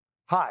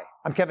Hi,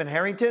 I'm Kevin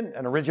Harrington,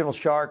 an original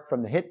shark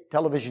from the hit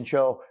television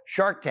show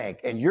Shark Tank,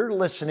 and you're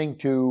listening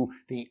to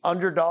the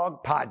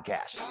Underdog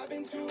Podcast. I've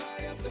been too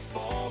high up to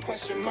fall,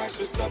 question marks,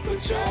 what's up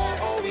with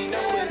y'all? All we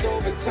know is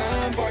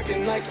overtime,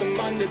 barking like some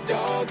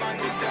underdogs.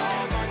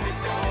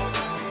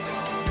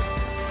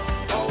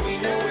 All we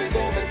know is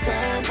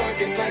overtime,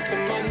 barking like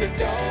some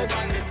underdogs.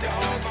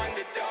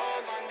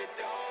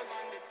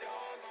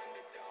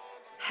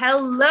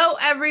 Hello,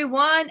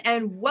 everyone,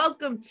 and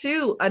welcome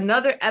to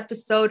another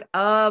episode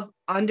of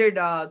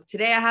Underdog.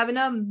 Today, I have an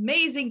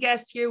amazing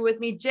guest here with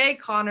me. Jay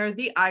Conner,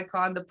 the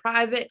icon, the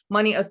private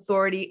money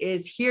authority,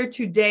 is here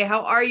today.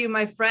 How are you,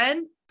 my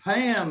friend?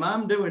 Pam,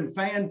 I'm doing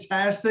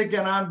fantastic,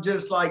 and I'm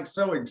just like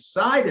so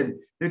excited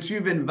that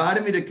you've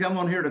invited me to come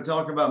on here to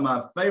talk about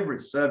my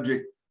favorite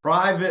subject,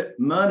 private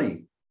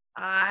money.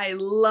 I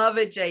love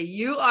it, Jay.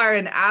 You are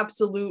an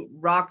absolute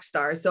rock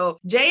star. So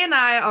Jay and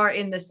I are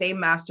in the same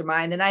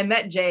mastermind, and I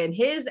met Jay, and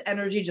his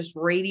energy just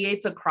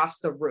radiates across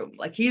the room.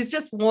 Like, he's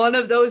just one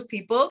of those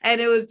people.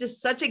 And it was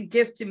just such a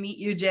gift to meet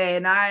you, Jay.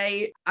 And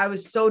I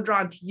was so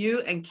drawn to you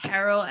and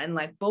Carol, and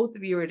like both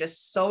of you are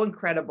just so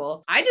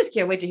incredible. I just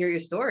can't wait to hear your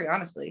story,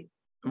 honestly.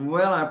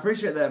 Well, I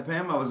appreciate that,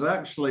 Pam. I was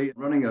actually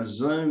running a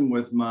Zoom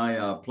with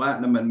my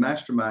Platinum and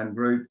Mastermind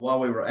group while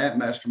we were at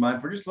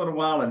Mastermind for just a little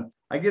while, and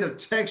I get a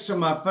text on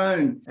my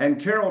phone, and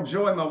Carol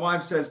Joy, my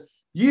wife, says,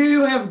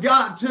 "You have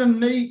got to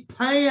meet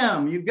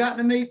Pam. You've got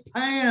to meet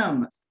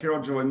Pam."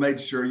 Carol Joy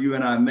made sure you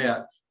and I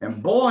met.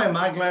 And boy, am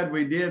I glad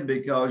we did,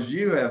 because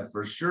you have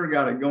for sure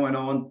got it going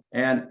on,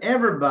 and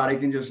everybody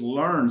can just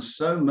learn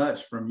so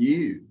much from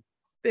you.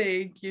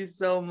 Thank you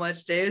so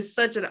much, Jay. It's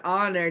such an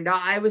honor. No,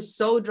 I was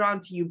so drawn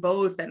to you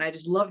both, and I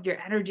just loved your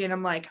energy. And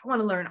I'm like, I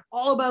want to learn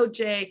all about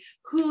Jay.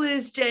 Who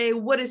is Jay?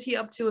 What is he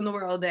up to in the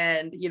world?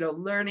 And,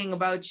 learning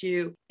about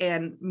you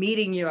and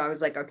meeting you, I was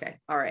like, okay,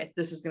 all right,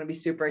 this is going to be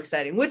super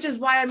exciting, which is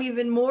why I'm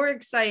even more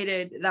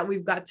excited that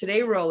we've got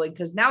today rolling,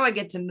 because now I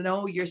get to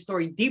know your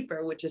story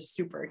deeper, which is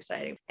super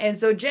exciting. And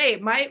so, Jay,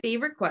 my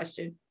favorite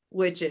question,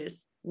 which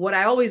is what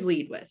I always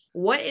lead with,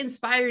 what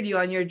inspired you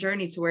on your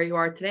journey to where you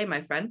are today,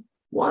 my friend?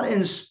 What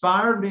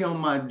inspired me on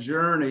my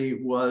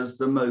journey was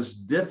the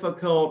most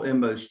difficult and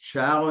most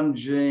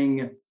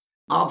challenging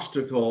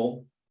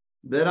obstacle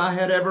that I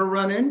had ever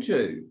run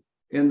into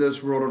in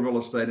this world of real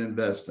estate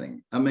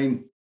investing. I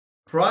mean,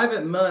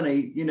 private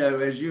money,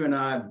 as you and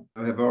I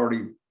have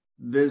already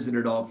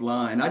visited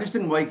offline, I just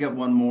didn't wake up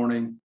one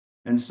morning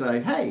and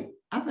say, hey,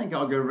 I think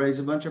I'll go raise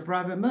a bunch of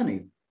private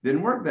money.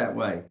 Didn't work that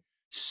way.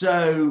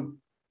 So,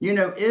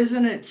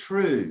 isn't it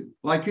true?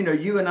 Like,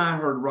 you and I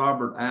heard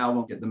Robert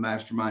Allen at the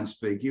Mastermind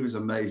speak. He was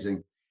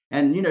amazing.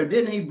 And,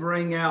 didn't he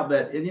bring out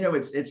that,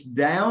 it's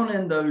down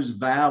in those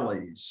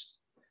valleys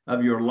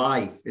of your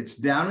life. It's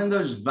down in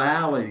those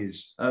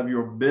valleys of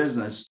your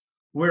business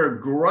where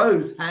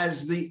growth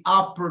has the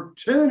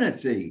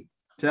opportunity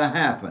to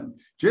happen.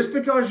 Just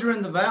because you're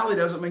in the valley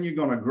doesn't mean you're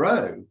going to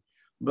grow.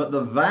 But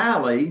the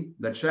valley,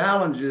 the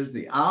challenges,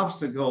 the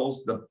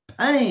obstacles, the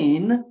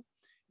pain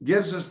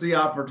gives us the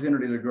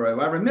opportunity to grow.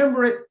 I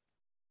remember it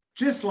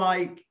just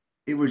like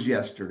it was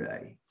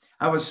yesterday.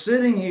 I was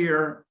sitting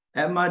here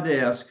at my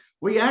desk.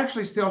 We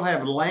actually still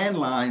have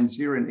landlines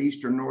here in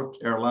Eastern North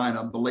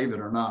Carolina, believe it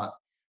or not.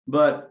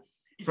 But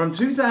from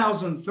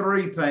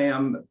 2003,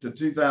 Pam, to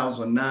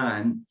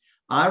 2009,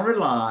 I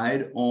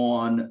relied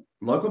on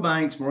local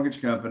banks,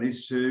 mortgage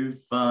companies to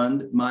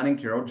fund mine and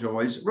Carol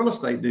Joy's real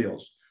estate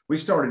deals. We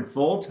started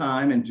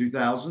full-time in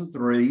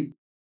 2003,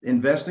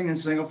 investing in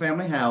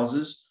single-family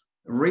houses,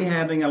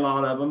 rehabbing a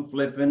lot of them,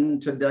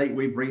 flipping. To date,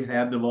 we've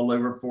rehabbed a little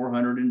over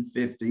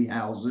 450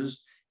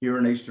 houses here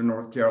in Eastern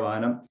North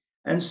Carolina.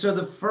 And so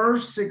the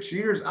first 6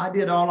 years, I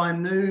did all I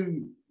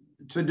knew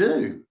to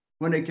do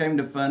when it came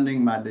to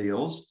funding my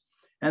deals,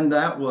 and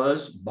that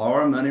was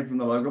borrow money from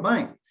the local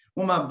bank.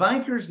 Well, my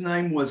banker's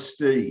name was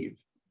Steve.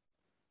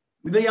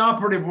 The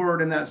operative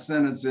word in that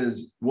sentence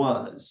is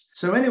was.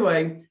 So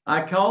anyway,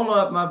 I called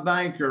up my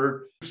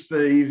banker,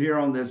 Steve, here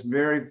on this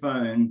very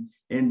phone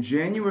in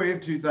January of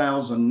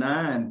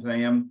 2009,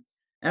 Pam,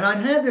 and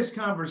I'd had this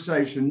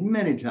conversation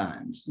many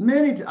times,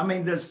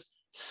 this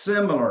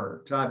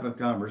similar type of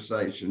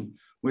conversation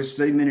with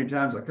Steve many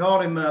times. I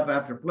called him up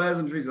after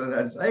pleasantries.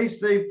 I said, hey,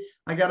 Steve,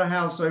 I got a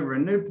house over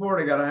in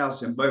Newport. I got a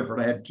house in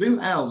Beaufort. I had 2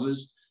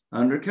 houses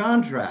under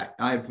contract.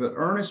 I had put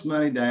earnest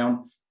money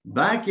down.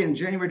 Back in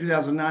January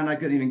 2009, I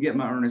couldn't even get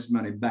my earnest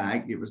money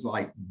back. It was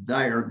like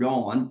they're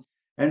gone.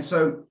 And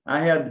so I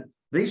had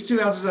these 2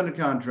 houses under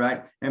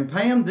contract, and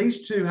Pam,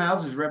 these 2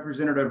 houses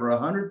represented over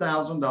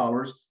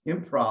 $100,000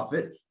 in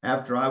profit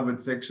after I would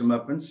fix them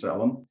up and sell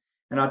them.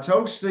 And I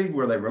told Steve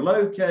where they were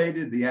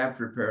located, the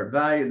after repair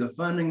value, the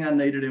funding I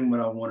needed, and when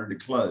I wanted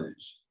to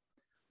close.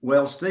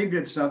 Well, Steve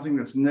did something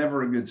that's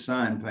never a good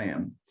sign,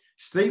 Pam.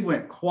 Steve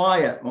went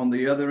quiet on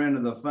the other end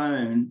of the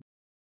phone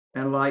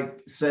and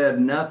said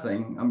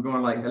nothing. I'm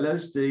going like, hello,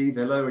 Steve.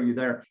 Hello, are you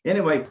there?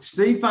 Anyway,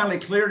 Steve finally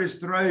cleared his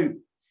throat.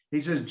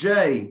 He says,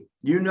 Jay,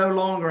 you no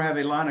longer have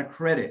a line of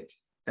credit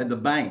at the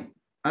bank.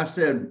 I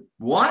said,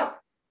 what?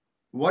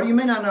 What do you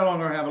mean I no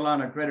longer have a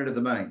line of credit at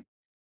the bank?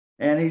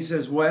 And he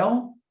says,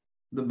 well,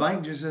 the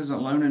bank just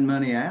isn't loaning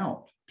money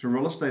out to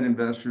real estate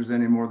investors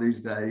anymore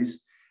these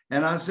days.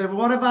 And I said, well,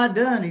 what have I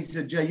done? He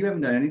said, Jay, you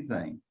haven't done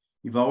anything.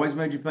 You've always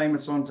made your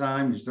payments on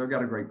time. You still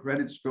got a great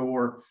credit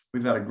score.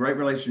 We've had a great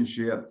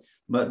relationship.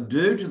 But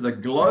due to the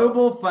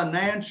global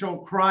financial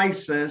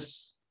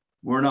crisis,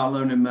 we're not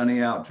loaning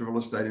money out to real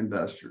estate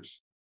investors.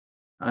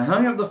 I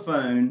hung up the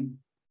phone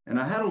and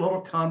I had a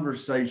little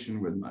conversation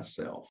with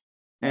myself.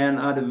 And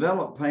I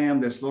developed,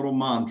 Pam, this little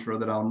mantra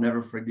that I'll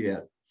never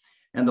forget.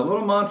 And the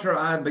little mantra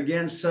I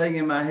began saying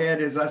in my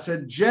head is, I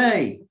said,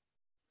 Jay,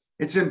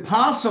 it's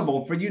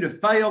impossible for you to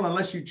fail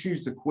unless you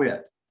choose to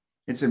quit.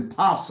 It's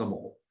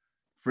impossible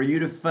for you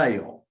to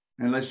fail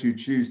unless you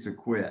choose to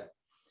quit.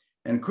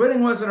 And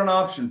quitting wasn't an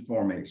option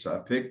for me. So I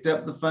picked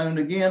up the phone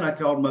again. I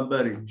called my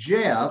buddy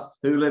Jeff,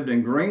 who lived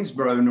in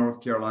Greensboro, North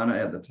Carolina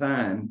at the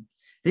time.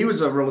 He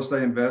was a real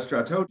estate investor.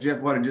 I told Jeff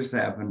what had just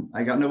happened.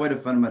 I got no way to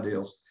fund my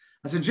deals.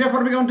 I said, Jeff,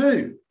 what are we going to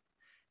do?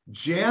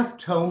 Jeff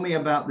told me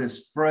about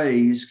this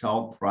phrase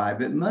called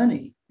private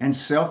money and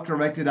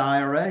self-directed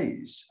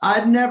IRAs.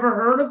 I'd never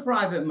heard of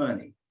private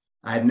money.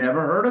 I'd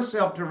never heard of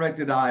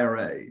self-directed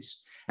IRAs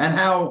and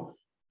how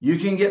you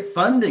can get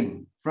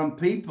funding from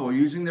people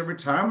using their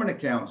retirement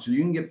accounts, or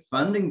you can get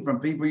funding from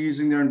people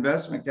using their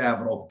investment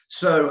capital.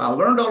 So I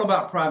learned all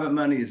about private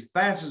money as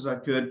fast as I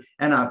could,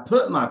 and I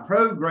put my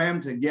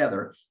program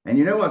together. And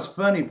you know what's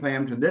funny,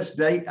 Pam? To this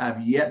date,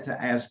 I've yet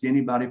to ask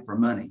anybody for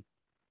money.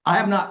 I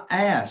have not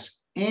asked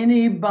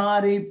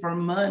anybody for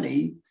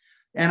money.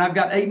 And I've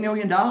got $8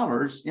 million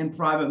in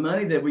private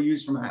money that we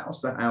use from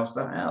house to house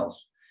to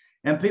house.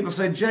 And people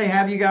say, Jay,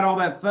 have you got all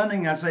that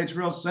funding? I say, it's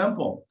real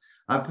simple.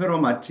 I put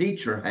on my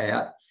teacher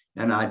hat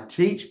and I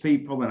teach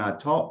people and I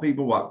taught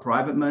people what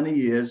private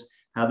money is,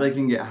 how they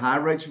can get high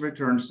rates of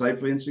return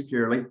safely and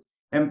securely.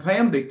 And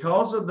Pam,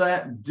 because of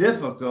that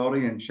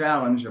difficulty and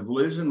challenge of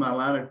losing my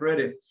line of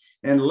credit,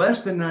 in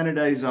less than 90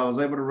 days, I was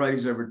able to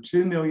raise over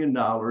 $2 million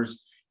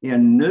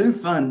in new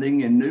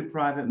funding and new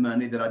private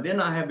money that I did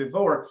not have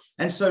before.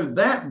 And so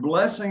that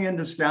blessing in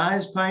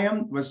disguise,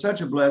 Pam, was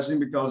such a blessing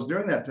because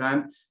during that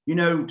time,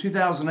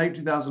 2008,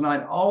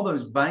 2009, all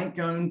those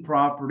bank-owned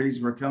properties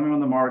were coming on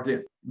the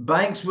market.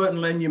 Banks wouldn't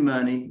lend you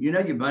money.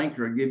 Your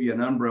banker would give you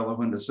an umbrella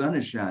when the sun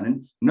is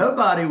shining.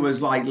 Nobody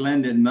was like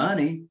lending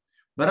money,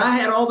 but I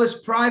had all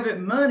this private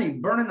money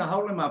burning a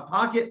hole in my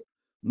pocket.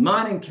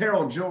 Mine and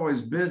Carol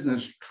Joy's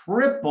business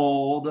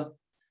tripled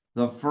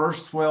the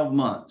first 12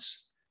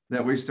 months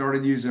that we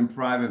started using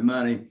private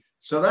money.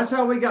 So that's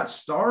how we got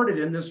started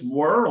in this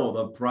world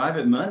of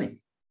private money.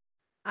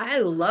 I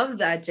love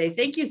that, Jay.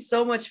 Thank you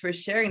so much for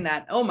sharing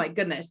that. Oh my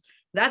goodness.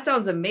 That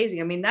sounds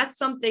amazing. I mean, that's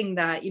something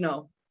that,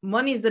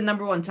 money is the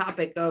number one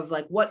topic of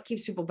like what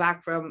keeps people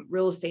back from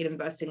real estate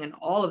investing and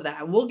all of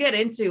that. And we'll get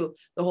into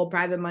the whole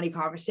private money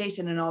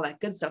conversation and all that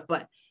good stuff.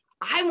 But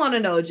I want to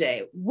know,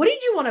 Jay, what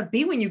did you want to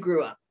be when you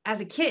grew up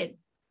as a kid?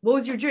 What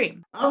was your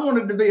dream? I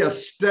wanted to be a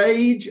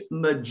stage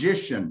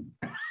magician.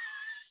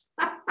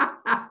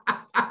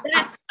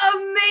 That's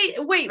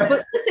amazing. Wait,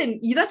 but listen,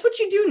 that's what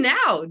you do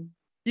now.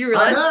 Do you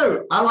realize? I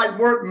know. I like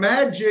work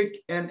magic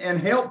and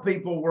help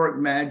people work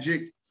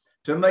magic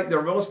to make their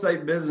real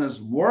estate business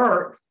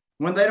work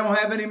when they don't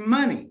have any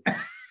money.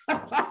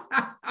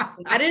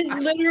 That is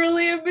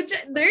literally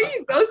there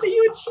you go. So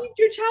you achieved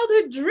your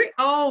childhood dream.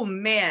 Oh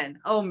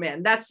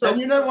man. That's so. And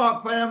you know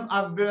what, Pam?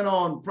 I've been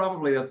on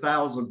probably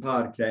 1,000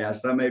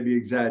 podcasts. I may be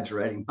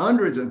exaggerating.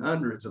 Hundreds and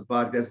hundreds of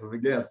podcasts as a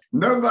guest.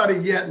 Nobody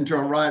yet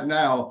until right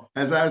now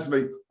has asked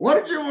me, what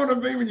did you want to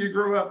be when you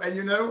grew up?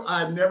 And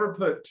I never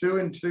put two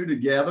and two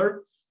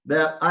together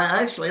that I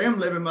actually am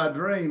living my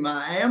dream.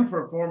 I am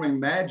performing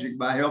magic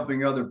by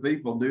helping other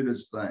people do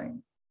this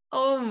thing.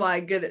 Oh my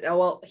goodness.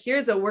 Well,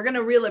 we're going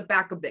to reel it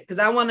back a bit because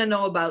I want to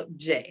know about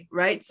Jay,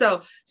 right?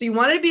 So you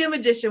wanted to be a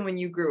magician when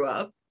you grew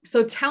up.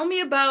 So tell me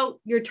about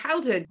your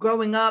childhood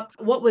growing up.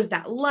 What was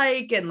that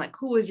like? And like,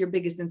 who was your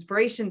biggest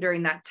inspiration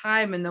during that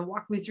time? And then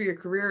walk me through your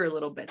career a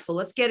little bit. So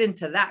let's get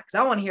into that because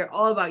I want to hear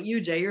all about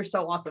you, Jay. You're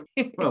so awesome.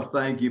 Well,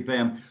 thank you,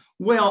 Pam.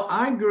 Well,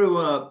 I grew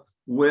up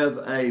with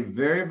a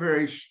very,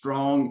 very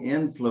strong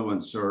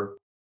influencer,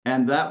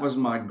 and that was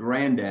my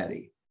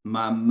granddaddy,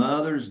 my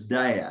mother's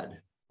dad.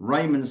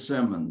 Raymond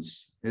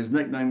Simmons. His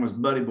nickname was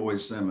Buddy Boy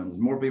Simmons.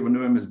 More people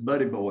knew him as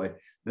Buddy Boy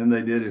than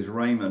they did as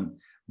Raymond.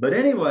 But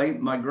anyway,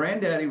 my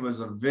granddaddy was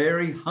a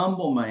very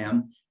humble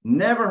man.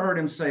 Never heard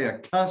him say a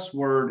cuss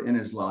word in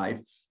his life.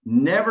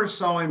 Never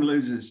saw him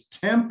lose his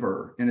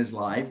temper in his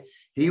life.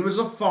 He was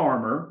a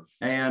farmer.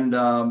 And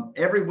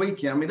every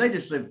weekend, they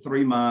just lived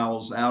 3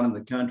 miles out in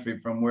the country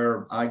from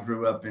where I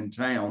grew up in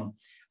town.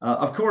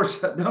 Of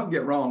course, don't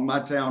get wrong, my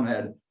town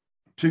had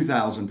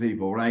 2,000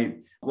 people, right?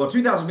 Well,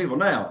 2,000 people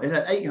now. It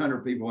had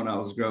 800 people when I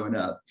was growing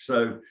up.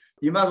 So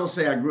you might as well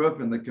say I grew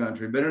up in the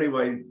country. But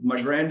anyway,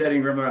 my granddaddy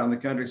and grandma out in the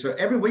country. So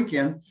every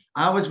weekend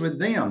I was with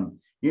them.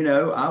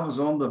 I was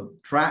on the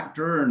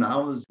tractor and I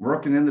was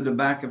working in the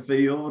tobacco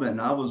field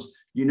and I was,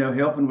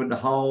 helping with the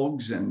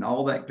hogs and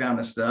all that kind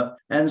of stuff.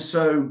 And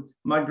so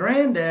my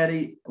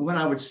granddaddy, when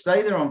I would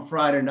stay there on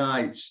Friday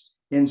nights,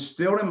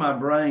 instilled in my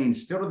brain,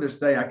 still to this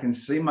day, I can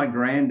see my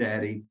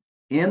granddaddy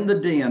in the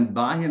den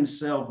by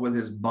himself with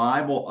his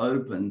Bible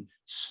open,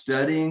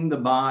 studying the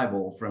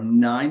Bible from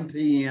 9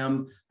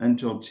 p.m.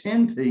 until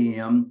 10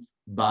 p.m.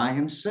 by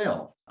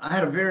himself. I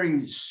had a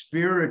very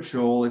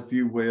spiritual, if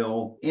you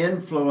will,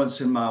 influence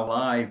in my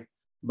life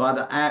by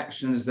the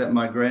actions that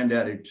my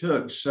granddaddy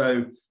took.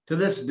 So to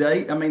this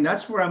date, I mean,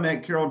 that's where I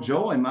met Carol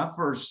Joy. My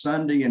first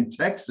Sunday in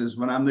Texas,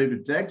 when I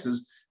moved to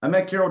Texas, I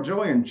met Carol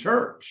Joy in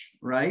church,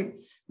 right?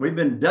 We've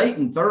been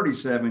dating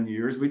 37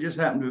 years. We just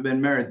happen to have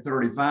been married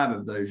 35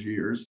 of those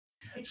years.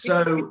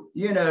 So,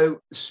 you know,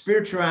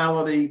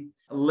 spirituality,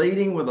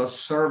 leading with a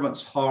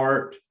servant's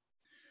heart.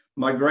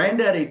 My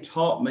granddaddy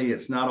taught me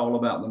it's not all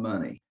about the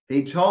money.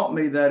 He taught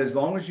me that as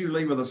long as you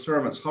lead with a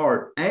servant's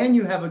heart and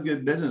you have a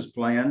good business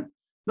plan,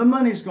 the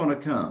money's going to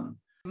come.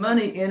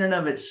 Money in and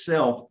of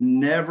itself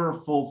never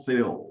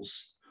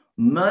fulfills.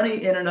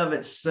 Money in and of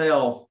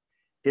itself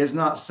is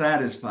not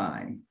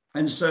satisfying.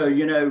 And so,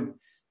 you know,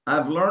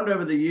 I've learned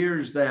over the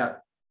years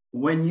that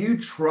when you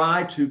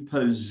try to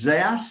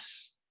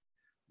possess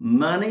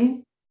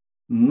money,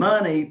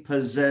 money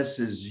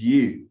possesses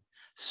you.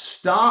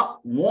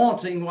 Stop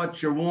wanting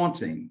what you're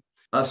wanting.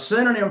 A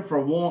synonym for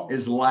want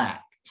is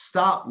lack.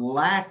 Stop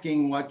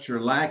lacking what you're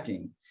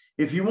lacking.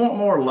 If you want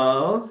more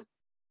love,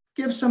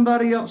 give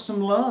somebody else some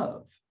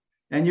love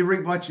and you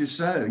reap what you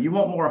sow. You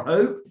want more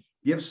hope?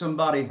 Give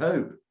somebody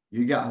hope.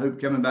 You got hope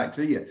coming back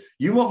to you.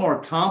 You want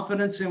more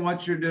confidence in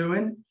what you're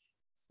doing?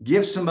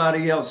 Give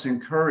somebody else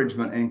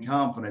encouragement and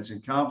confidence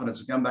will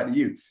come back to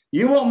you.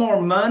 You want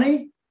more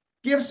money?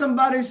 Give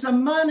somebody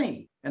some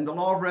money. And the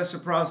law of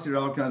reciprocity, it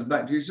all comes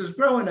back to you. So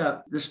growing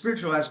up, the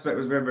spiritual aspect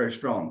was very, very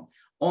strong.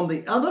 On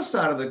the other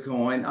side of the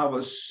coin, I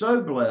was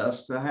so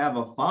blessed to have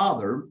a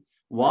father,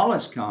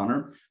 Wallace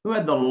Connor, who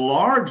had the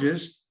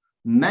largest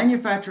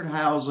manufactured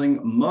housing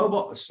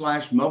mobile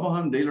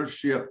home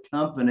dealership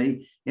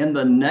company in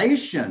the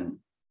nation.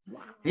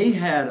 Wow. He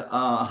had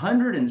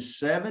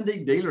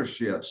 170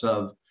 dealerships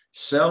of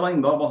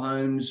selling mobile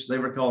homes. They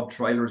were called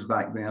trailers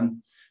back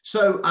then.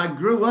 So I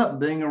grew up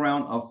being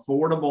around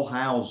affordable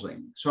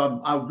housing.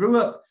 So I grew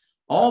up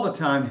all the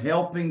time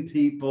helping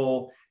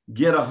people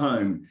get a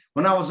home.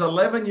 When I was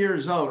 11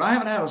 years old, I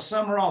haven't had a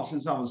summer off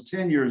since I was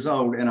 10 years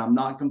old, and I'm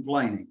not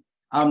complaining.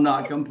 I'm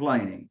not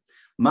complaining.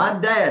 My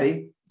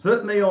daddy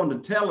put me on the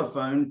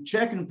telephone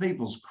checking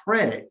people's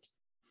credit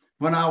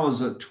when I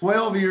was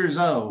 12 years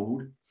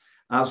old.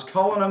 I was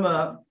calling them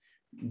up,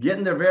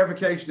 getting their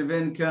verification of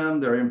income,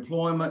 their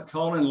employment,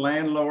 calling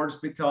landlords,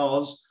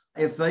 because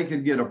if they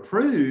could get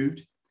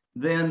approved,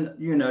 then,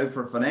 you know,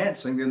 for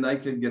financing, then they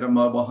could get a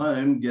mobile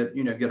home, get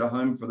a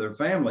home for their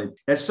family.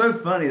 It's so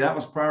funny. That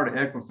was prior to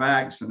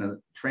Equifax and a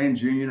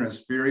TransUnion or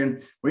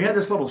Experian. We had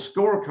this little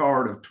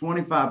scorecard of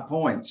 25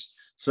 points.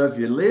 So if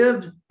you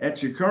lived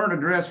at your current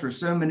address for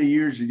so many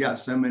years, you got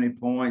so many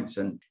points.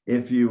 And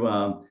if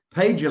you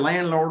paid your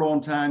landlord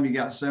on time, you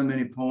got so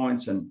many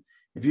points. And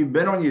if you've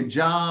been on your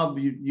job,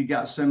 you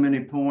got so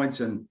many points.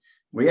 And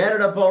we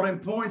added up all them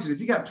points. And if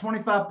you got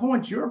 25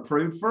 points, you're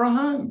approved for a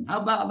home.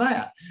 How about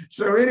that?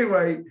 So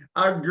anyway,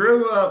 I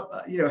grew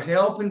up,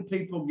 helping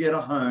people get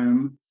a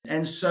home.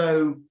 And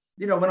so,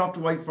 went off to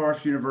Wake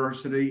Forest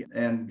University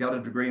and got a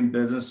degree in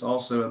business,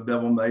 also a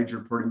double major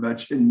pretty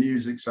much in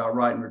music. So I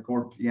write and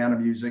record piano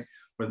music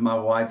with my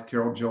wife,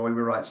 Carol Joy.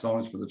 We write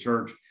songs for the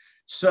church.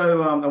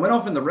 So I went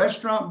off in the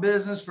restaurant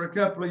business for a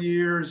couple of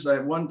years.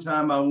 At one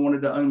time, I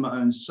wanted to own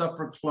my own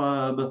supper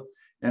club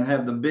and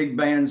have the big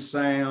band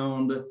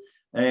sound.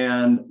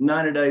 And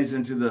 90 days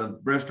into the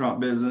restaurant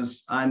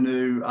business, I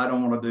knew I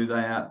don't want to do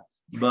that.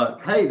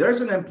 But hey,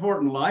 there's an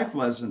important life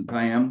lesson,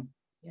 Pam.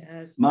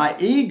 Yes. My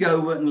ego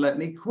wouldn't let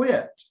me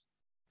quit.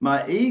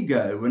 My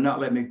ego would not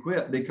let me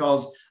quit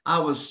because I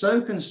was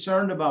so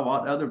concerned about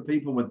what other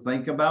people would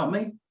think about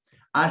me.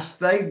 I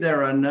stayed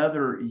there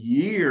another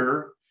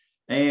year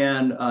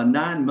and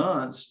 9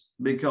 months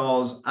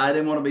because I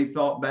didn't want to be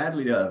thought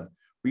badly of.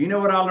 Well, you know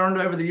what I learned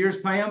over the years,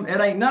 Pam? It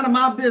ain't none of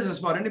my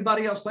business what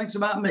anybody else thinks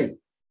about me.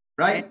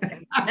 Right?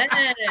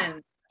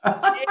 Amen.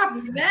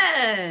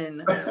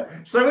 Amen.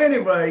 So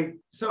anyway,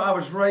 I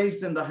was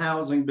raised in the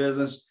housing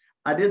business.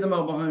 I did the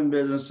mobile home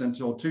business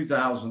until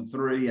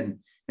 2003. And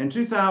in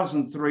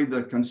 2003,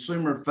 the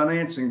consumer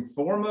financing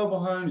for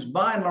mobile homes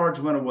by and large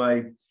went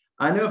away.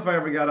 I knew if I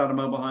ever got out of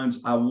mobile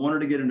homes, I wanted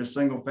to get into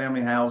single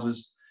family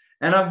houses.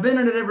 And I've been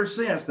in it ever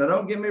since. Now,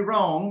 don't get me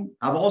wrong.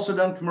 I've also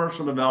done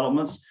commercial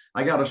developments.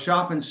 I got a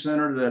shopping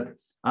center that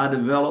I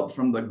developed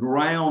from the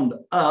ground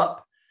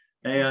up.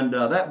 And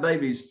that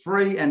baby's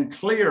free and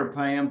clear,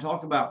 Pam.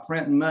 Talk about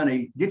printing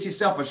money. Get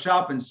yourself a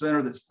shopping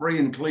center that's free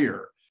and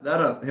clear.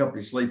 That'll help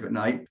you sleep at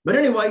night. But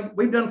anyway,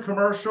 we've done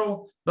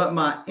commercial, but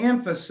my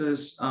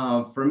emphasis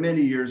for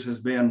many years has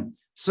been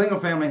single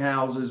family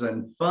houses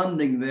and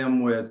funding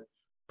them with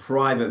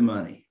private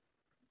money.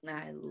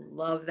 I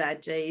love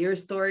that, Jay. Your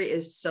story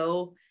is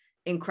so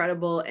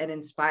incredible and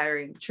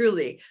inspiring,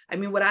 truly. I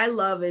mean, what I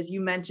love is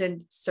you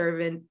mentioned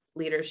servant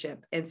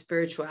leadership and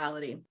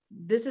spirituality.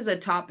 This is a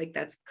topic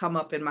that's come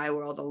up in my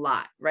world a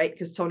lot, right?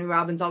 Because Tony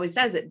Robbins always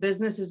says it,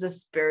 business is a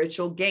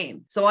spiritual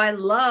game. So I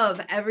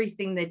love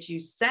everything that you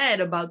said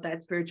about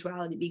that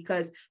spirituality,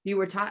 because you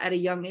were taught at a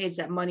young age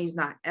that money's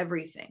not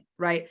everything,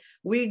 right?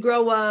 We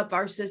grow up,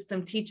 our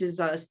system teaches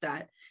us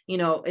that, you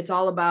know, it's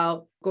all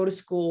about go to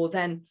school,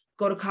 then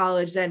go to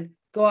college, then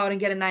go out and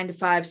get a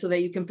 9-to-5 so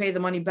that you can pay the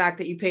money back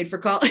that you paid for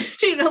college,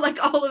 you know, like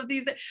all of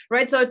these,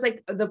 right? So it's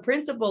like the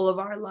principle of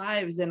our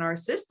lives and our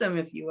system,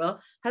 if you will,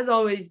 has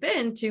always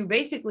been to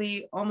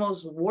basically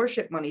almost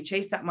worship money,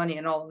 chase that money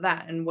and all of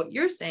that. And what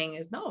you're saying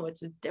is, no,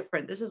 it's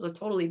this is a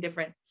totally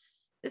different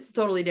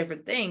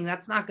thing.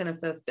 That's not going to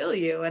fulfill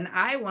you. And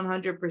I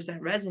 100%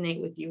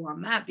 resonate with you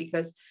on that,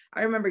 because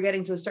I remember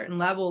getting to a certain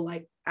level,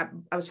 like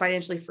I was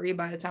financially free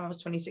by the time I was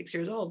 26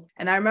 years old.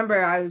 And I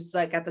remember I was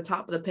like at the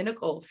top of the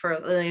pinnacle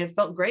it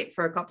felt great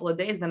for a couple of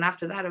days. Then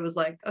after that, it was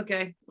like,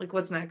 okay, like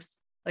what's next?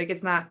 Like,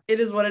 it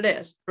is what it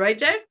is. Right,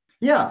 Jay?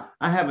 Yeah,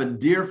 I have a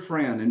dear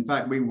friend. In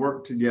fact, we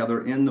worked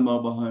together in the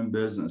mobile home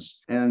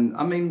business. And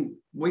I mean,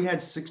 we had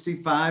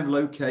 65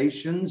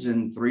 locations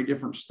in 3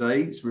 different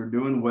states. We were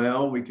doing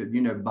well. We could,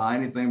 buy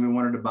anything we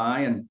wanted to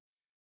buy. And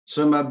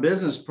so my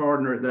business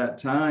partner at that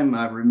time,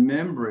 I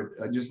remember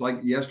it just like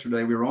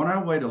yesterday, we were on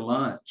our way to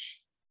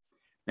lunch.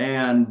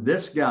 And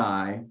this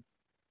guy,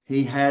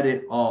 he had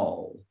it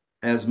all,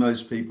 as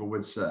most people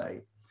would say.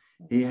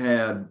 He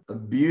had a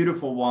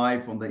beautiful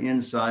wife on the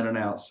inside and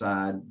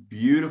outside,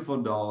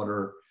 beautiful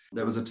daughter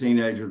that was a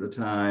teenager at the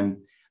time.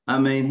 I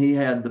mean, he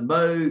had the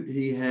boat,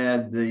 he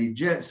had the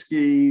jet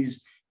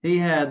skis, he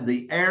had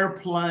the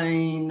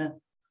airplane,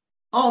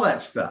 all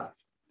that stuff.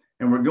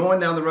 And we're going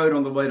down the road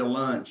on the way to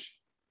lunch.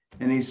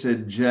 And he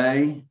said,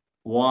 Jay,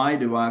 why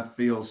do I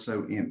feel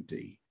so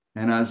empty?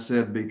 And I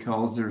said,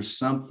 because there's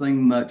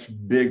something much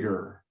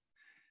bigger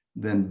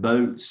than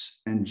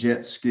boats and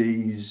jet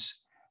skis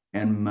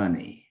and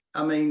money.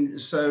 I mean,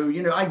 so,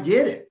 I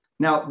get it.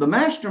 Now, the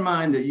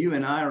mastermind that you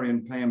and I are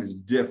in, Pam, is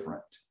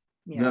different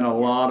than a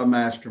lot of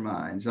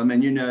masterminds. I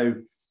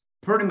mean,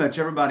 pretty much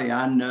everybody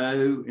I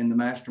know in the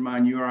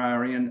mastermind you or I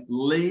are in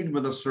lead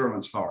with a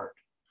servant's heart.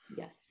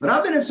 Yes. But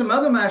I've been in some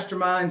other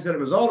masterminds that it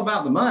was all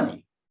about the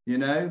money,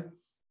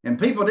 and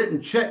people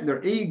didn't check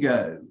their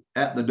ego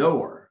at the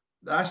door.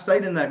 I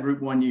stayed in that group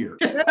 1 year.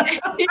 It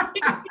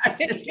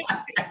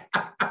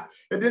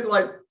didn't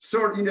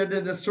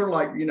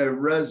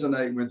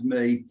resonate with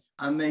me.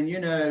 I mean,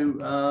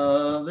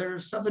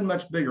 there's something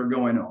much bigger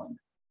going on.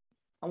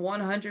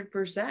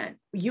 100%.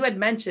 You had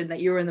mentioned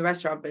that you were in the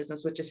restaurant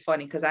business, which is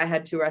funny because I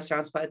had 2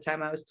 restaurants by the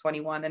time I was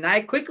 21. And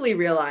I quickly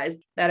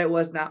realized that it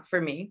was not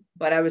for me,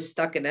 but I was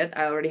stuck in it.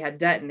 I already had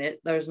debt in it.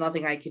 There was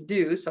nothing I could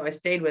do. So I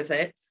stayed with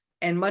it.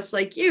 And much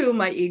like you,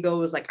 my ego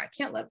was like, I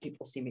can't let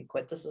people see me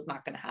quit. This is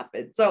not going to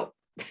happen. So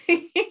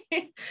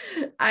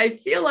I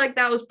feel like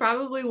that was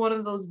probably one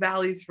of those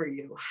valleys for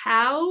you.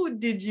 How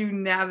did you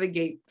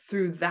navigate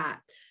through that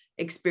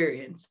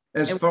experience?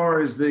 As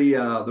far as the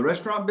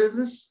restaurant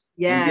business?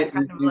 Yeah.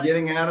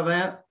 Getting out of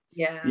that?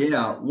 Yeah.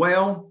 Yeah.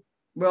 Well,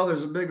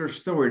 there's a bigger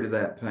story to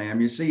that,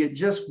 Pam. You see, it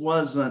just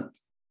wasn't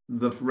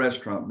the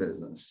restaurant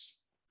business.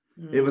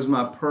 It was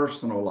my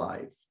personal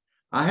life.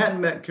 I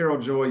hadn't met Carol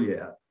Joy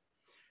yet,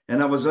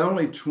 and I was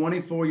only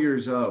 24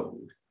 years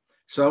old.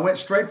 So I went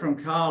straight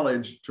from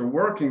college to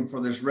working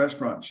for this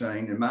restaurant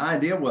chain. And my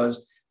idea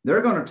was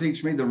they're going to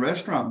teach me the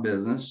restaurant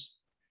business,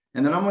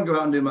 and then I'm going to go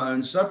out and do my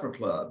own supper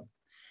club.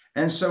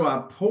 And so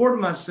I poured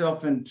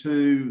myself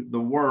into the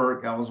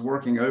work. I was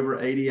working over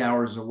 80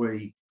 hours a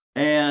week,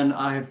 and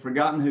I had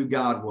forgotten who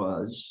God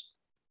was.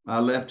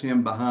 I left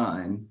him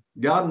behind.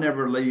 God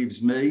never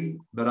leaves me,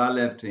 but I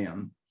left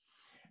him.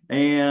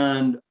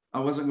 And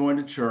I wasn't going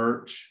to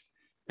church.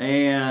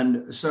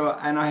 And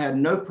I had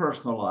no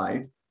personal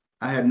life.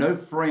 I had no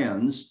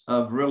friends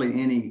of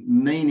really any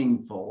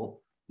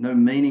meaningful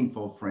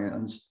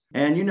friends.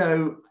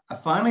 And,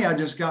 finally, I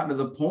just got to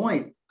the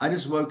point. I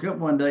just woke up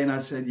one day and I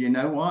said, you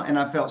know what? And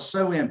I felt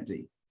so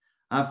empty.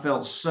 I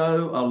felt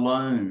so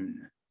alone.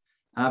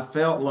 I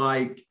felt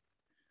like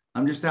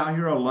I'm just out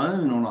here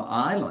alone on an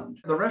island.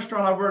 The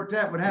restaurant I worked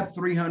at would have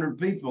 300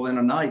 people in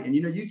a night. And,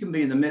 you can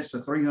be in the midst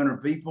of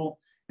 300 people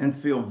and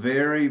feel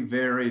very,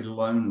 very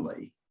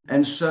lonely.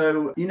 And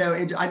so,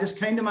 I just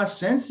came to my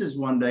senses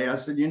one day. I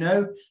said,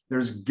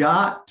 there's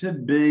got to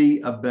be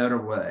a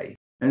better way.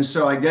 And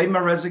so I gave my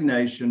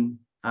resignation.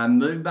 I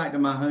moved back to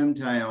my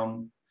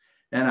hometown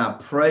and I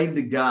prayed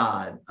to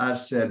God. I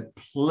said,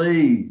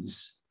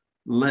 please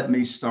let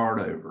me start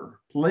over.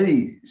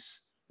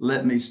 Please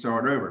let me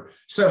start over.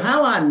 So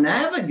how I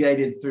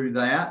navigated through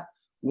that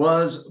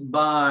was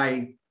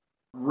by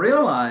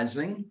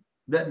realizing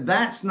that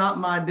that's not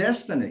my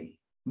destiny,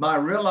 by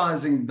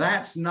realizing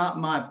that's not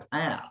my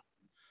path.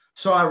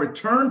 So I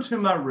returned to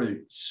my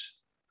roots.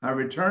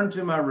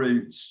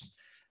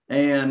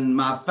 And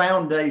my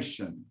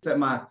foundation that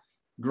my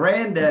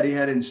granddaddy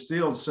had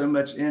instilled so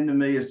much into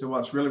me as to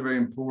what's really, very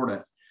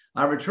important.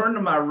 I returned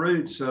to my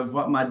roots of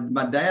what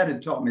my dad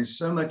had taught me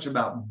so much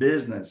about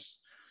business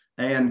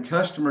and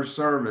customer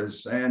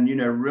service and,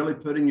 really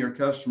putting your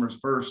customers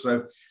first.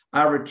 So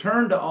I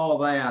returned to all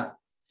that.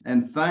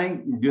 And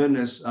thank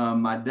goodness,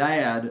 my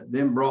dad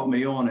then brought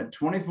me on at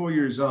 24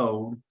 years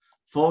old,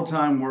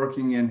 full-time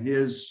working in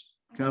his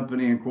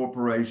company and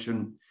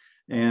corporation.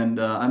 And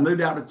I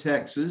moved out to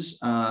Texas.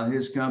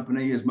 His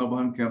company, his mobile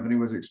home company,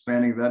 was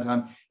expanding at that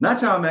time. And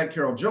that's how I met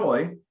Carol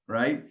Joy,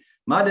 right?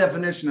 My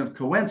definition of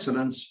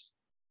coincidence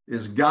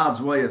is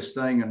God's way of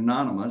staying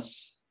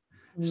anonymous.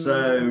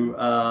 So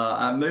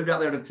I moved out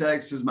there to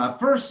Texas. My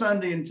first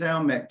Sunday in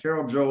town, met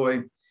Carol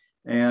Joy.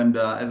 And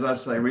as I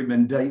say, we've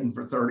been dating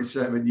for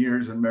 37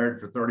 years and married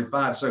for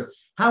 35. So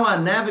how I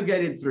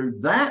navigated through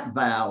that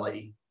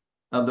valley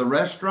of the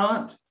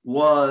restaurant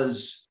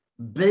was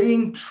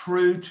being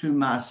true to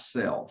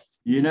myself.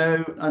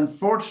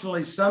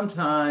 Unfortunately,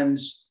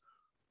 sometimes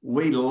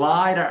we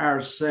lie to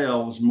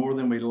ourselves more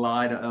than we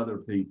lie to other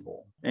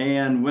people.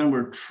 And when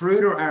we're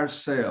true to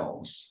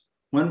ourselves,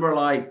 when we're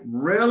like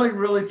really,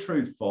 really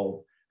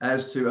truthful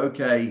as to,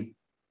 okay,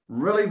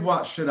 really,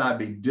 what should I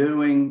be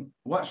doing?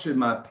 What should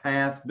my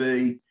path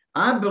be?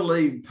 I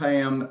believe,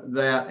 Pam,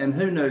 that, and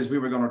who knows, we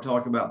were going to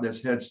talk about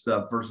this head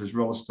stuff versus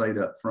real estate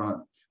up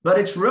front, but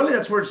that's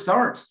where it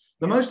starts.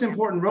 The most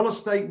important real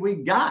estate we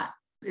got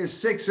is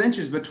 6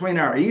 inches between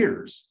our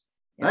ears.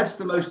 That's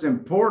the most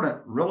important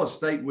real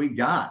estate we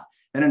got.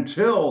 And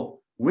until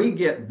we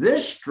get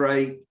this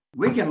straight,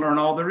 we can learn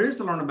all there is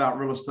to learn about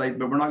real estate,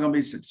 but we're not going to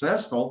be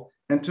successful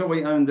until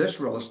we own this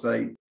real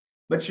estate.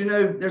 But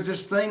there's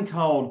this thing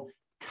called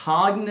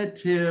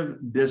cognitive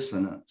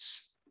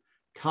dissonance.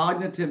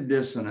 Cognitive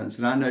dissonance.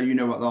 And I know you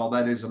know what all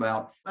that is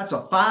about. That's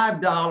a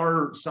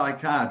 $5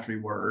 psychiatry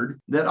word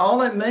that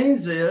all it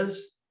means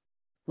is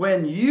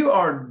when you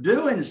are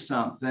doing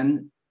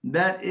something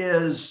that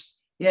is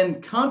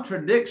in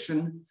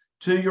contradiction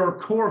to your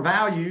core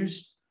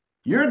values,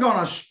 you're going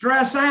to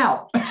stress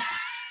out.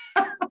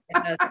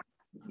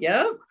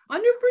 Yep,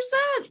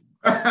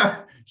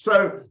 100%.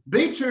 So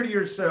be true to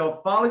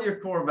yourself, follow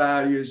your core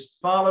values,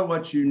 follow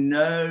what you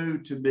know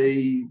to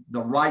be the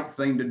right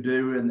thing to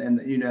do. And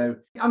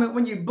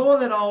when you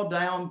boil it all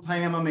down,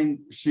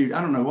 Pam, shoot,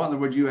 I don't know what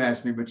would you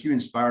ask me, but you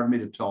inspired me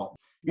to talk.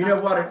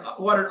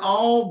 What it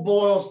all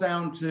boils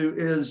down to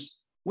is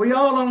we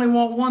all only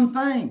want one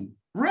thing.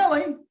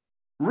 Really,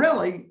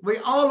 we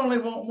all only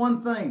want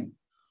one thing.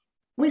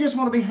 We just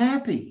want to be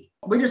happy.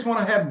 We just want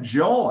to have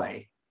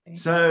joy.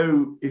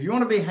 So if you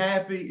want to be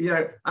happy,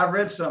 I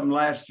read something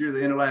the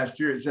end of last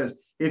year. It says,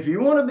 if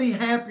you want to be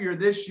happier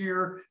this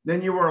year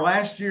than you were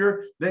last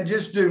year, then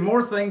just do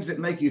more things that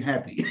make you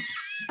happy.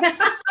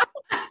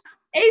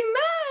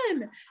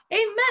 Amen.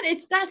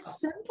 It's that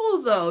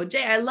simple though.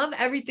 Jay, I love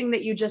everything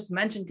that you just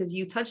mentioned because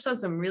you touched on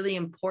some really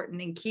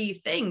important and key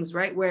things,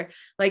 right? Where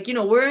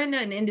we're in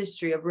an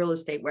industry of real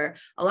estate where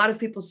a lot of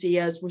people see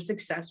us, we're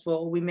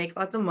successful, we make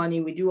lots of money,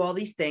 we do all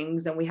these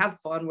things and we have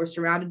fun. We're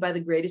surrounded by the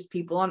greatest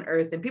people on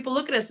earth and people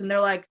look at us and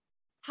they're like,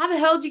 how the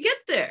hell did you get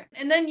there?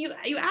 And then you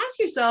ask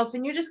yourself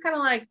and you're just kind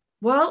of like,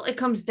 well, it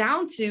comes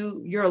down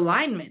to your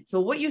alignment. So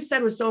what you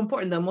said was so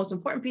important. The most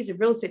important piece of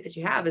real estate that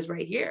you have is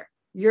right here.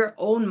 Your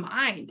own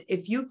mind.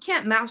 If you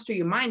can't master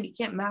your mind, you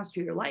can't master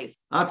your life.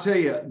 I'll tell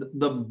you,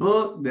 the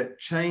book that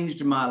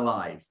changed my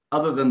life,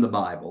 other than the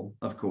Bible,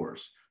 of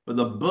course, but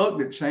the book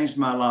that changed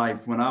my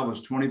life when I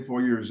was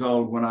 24 years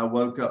old, when I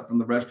woke up from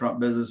the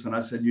restaurant business and I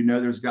said,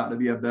 there's got to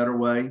be a better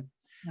way.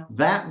 No.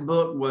 That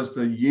book was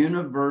The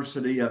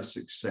University of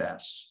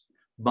Success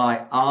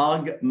by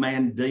Og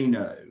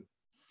Mandino.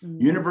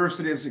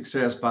 University of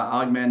Success by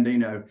Og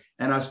Mandino.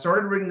 And I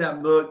started reading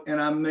that book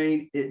and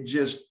it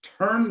just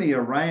turned me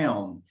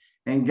around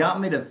and got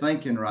me to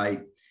thinking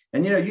right.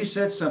 And you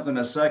said something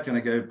a second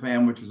ago,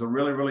 Pam, which was a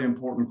really, really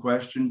important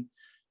question.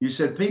 You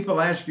said, people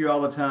ask you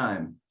all the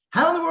time,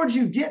 how in the world did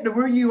you get to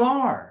where you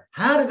are?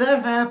 How did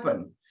that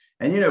happen?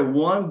 And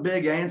one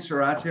big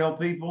answer I tell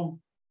people,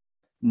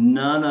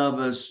 none of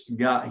us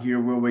got here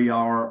where we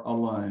are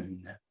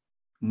alone.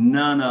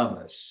 None of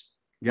us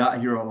got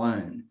here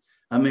alone.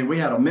 We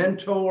had a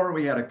mentor,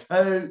 we had a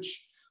coach,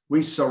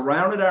 we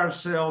surrounded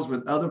ourselves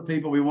with other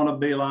people we want to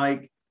be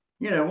like.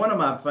 One of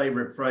my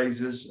favorite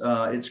phrases,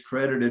 it's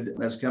credited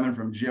as coming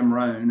from Jim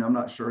Rohn. I'm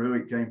not sure who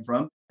it came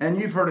from.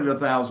 And you've heard it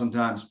 1,000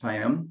 times,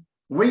 Pam.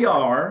 We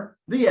are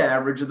the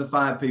average of the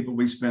 5 people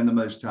we spend the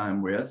most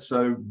time with.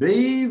 So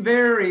be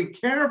very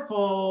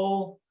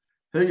careful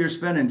who you're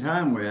spending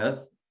time with,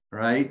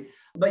 right?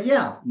 But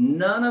yeah,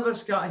 none of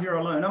us got here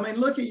alone.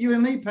 Look at you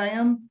and me,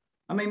 Pam.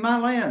 My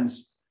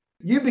lands.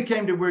 You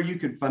became to where you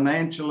could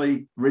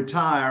financially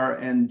retire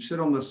and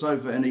sit on the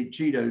sofa and eat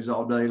Cheetos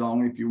all day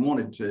long if you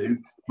wanted to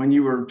when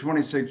you were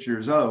 26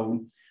 years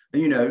old.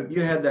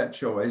 You had that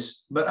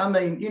choice. But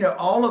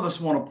all of us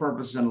want a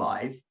purpose in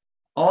life.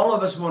 All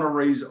of us want a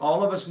reason.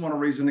 All of us want a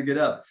reason to get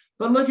up.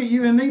 But look at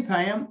you and me,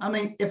 Pam.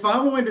 If I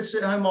wanted to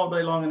sit home all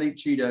day long and eat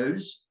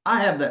Cheetos, I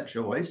have that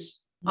choice.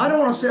 I don't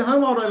want to sit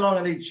home all day long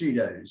and eat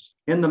Cheetos.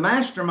 In the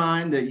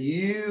mastermind that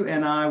you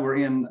and I were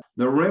in,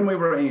 the room we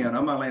were in,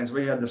 on my lands,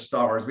 we had the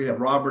stars. We had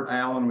Robert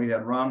Allen, we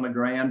had Ron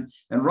LeGrand.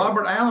 And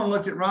Robert Allen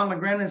looked at Ron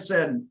LeGrand and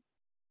said,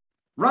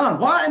 Ron,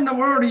 why in the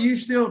world are you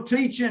still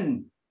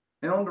teaching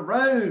and on the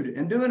road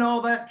and doing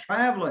all that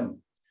traveling,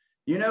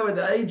 you know, at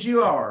the age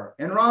you are?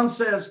 And Ron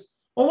says,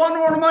 well, what in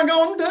the world am I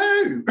going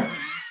to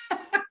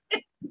do?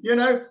 You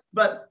know,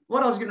 but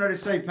what I was getting ready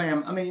to say,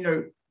 Pam, I mean, you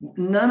know,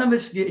 none of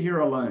us get here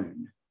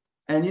alone.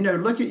 And, you know,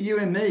 look at you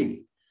and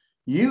me.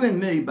 You and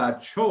me, by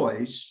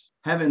choice,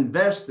 have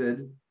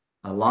invested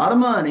a lot of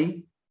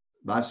money,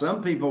 by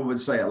some people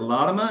would say a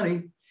lot of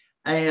money,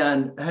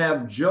 and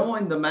have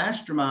joined the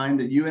mastermind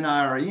that you and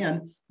I are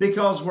in,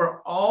 because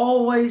we're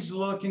always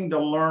looking to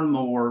learn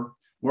more.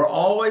 We're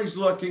always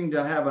looking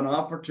to have an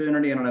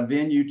opportunity and a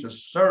venue to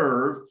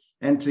serve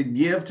and to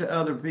give to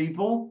other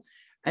people.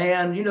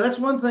 And, you know, that's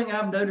one thing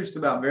I've noticed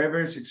about very,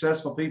 very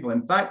successful people.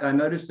 In fact, I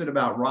noticed it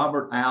about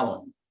Robert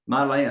Allen,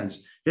 My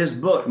Lands. His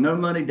book, No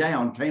Money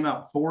Down, came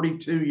out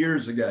 42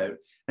 years ago,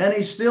 and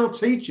he's still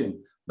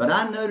teaching. But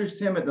I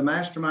noticed him at the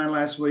mastermind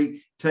last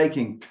week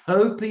taking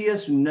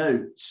copious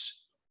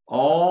notes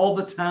all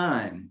the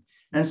time.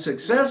 And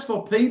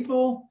successful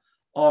people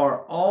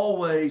are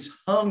always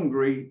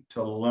hungry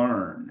to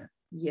learn.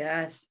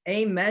 Yes.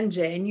 Amen,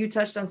 Jay. And you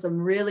touched on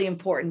some really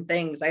important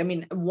things. I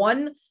mean,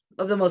 one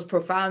of the most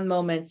profound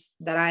moments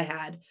that I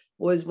had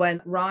was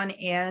when Ron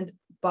and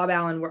Bob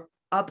Allen were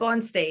up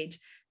on stage.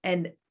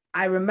 And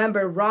I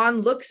remember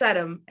Ron looks at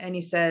him and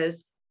he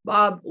says,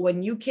 Bob,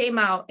 when you came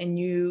out and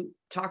you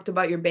talked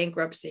about your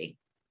bankruptcy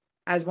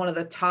as one of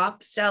the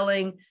top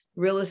selling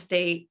real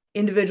estate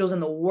individuals in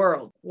the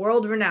world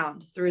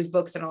renowned through his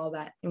books and all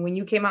that. And when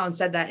you came out and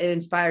said that, it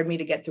inspired me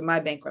to get through my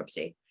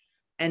bankruptcy.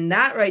 And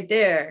that right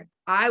there,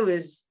 I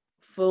was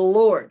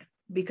floored,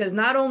 because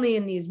not only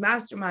in these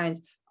masterminds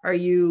are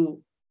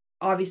you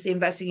obviously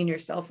investing in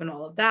yourself and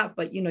all of that,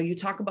 but, you know, you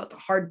talk about the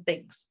hard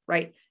things,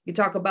 right? You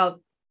talk about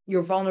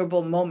your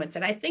vulnerable moments.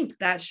 And I think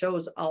that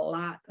shows a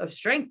lot of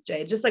strength,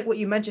 Jay. Just like what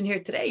you mentioned here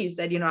today, you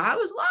said, you know, I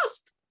was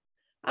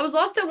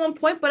lost at one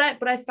point, but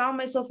I found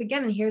myself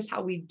again. And here's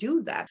how we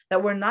do that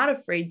we're not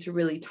afraid to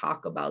really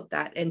talk about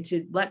that and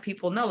to let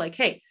people know, like,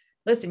 hey,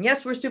 listen,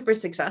 yes, we're super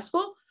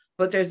successful,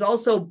 but there's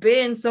also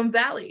been some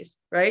valleys,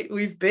 right?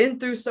 We've been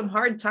through some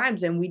hard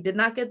times and we did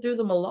not get through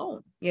them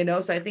alone, you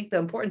know? So I think the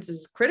importance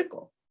is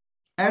critical.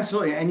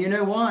 Absolutely. And you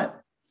know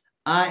what?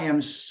 I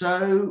am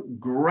so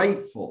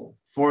grateful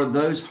for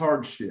those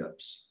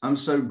hardships. I'm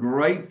so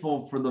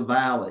grateful for the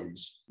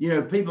valleys. You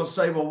know, people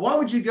say, well, why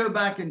would you go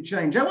back and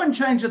change? I wouldn't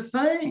change a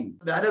thing.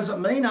 That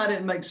doesn't mean I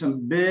didn't make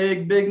some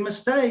big, big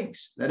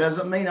mistakes. That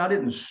doesn't mean I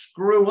didn't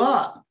screw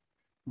up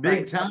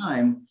big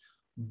time.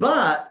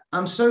 But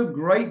I'm so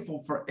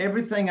grateful for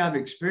everything I've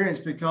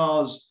experienced,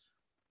 because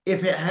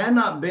if it had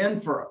not been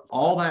for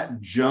all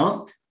that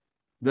junk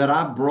that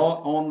I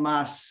brought on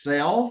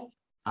myself,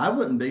 I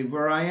wouldn't be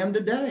where I am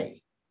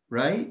today,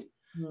 right?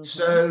 Mm-hmm.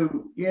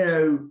 So, you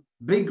know,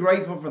 be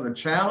grateful for the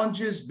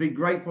challenges, be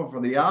grateful for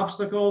the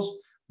obstacles,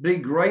 be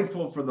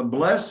grateful for the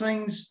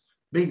blessings,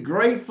 be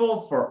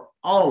grateful for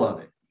all of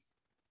it.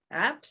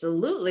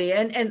 Absolutely.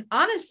 And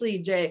honestly,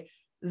 Jay,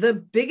 the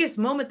biggest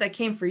moment that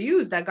came for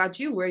you that got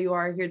you where you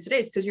are here today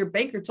is because your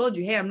banker told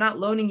you, hey, I'm not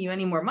loaning you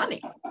any more money.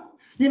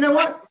 You know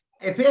what?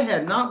 If it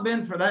had not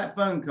been for that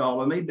phone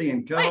call and me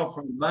being cut off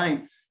from the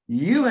bank,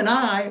 you and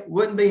I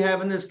wouldn't be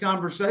having this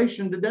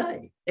conversation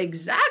today.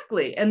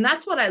 Exactly. And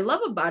that's what I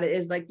love about it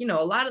is, like, you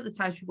know, a lot of the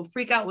times people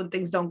freak out when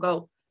things don't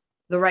go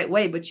the right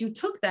way, but you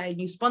took that and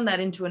you spun that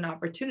into an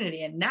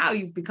opportunity. And now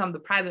you've become the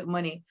private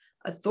money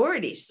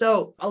authority.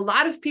 So a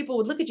lot of people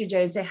would look at you,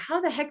 Jay, and say,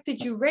 how the heck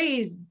did you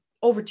raise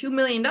over $2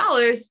 million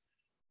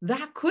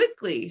that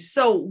quickly?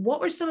 So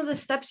what were some of the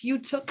steps you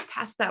took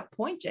past that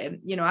point, Jay?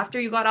 You know, after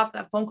you got off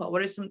that phone call,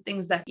 what are some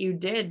things that you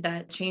did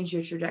that changed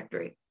your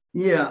trajectory?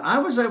 Yeah, I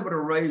was able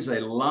to raise a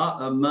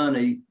lot of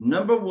money,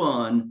 number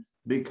one,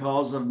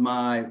 because of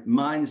my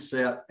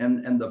mindset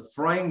and the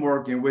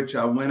framework in which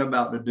I went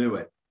about to do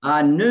it.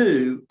 I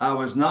knew I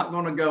was not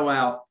going to go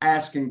out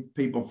asking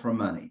people for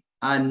money.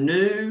 I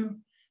knew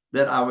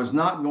that I was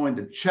not going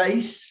to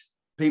chase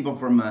people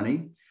for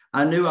money.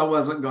 I knew I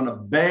wasn't going to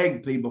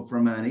beg people for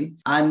money.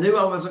 I knew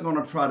I wasn't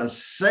going to try to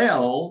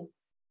sell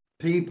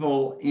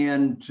people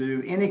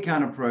into any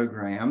kind of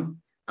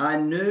program. I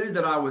knew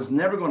that I was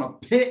never going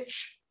to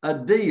pitch a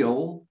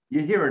deal.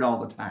 You hear it all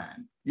the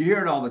time.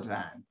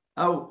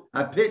 Oh,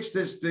 I pitched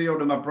this deal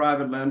to my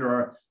private lender,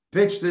 or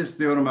pitched this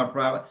deal to my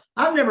private.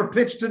 I've never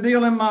pitched a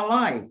deal in my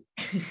life.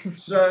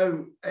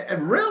 So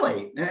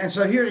really, and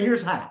so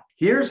here's how.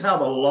 Here's how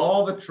the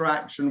law of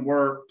attraction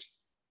worked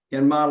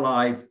in my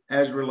life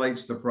as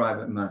relates to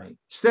private money.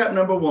 Step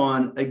number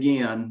one,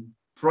 again,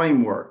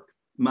 framework,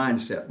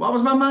 mindset. What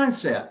was my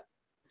mindset?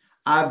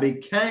 I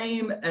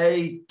became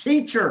a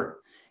teacher.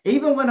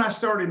 Even when I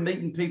started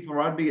meeting people, or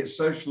I'd be at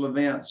social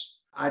events,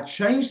 I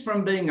changed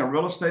from being a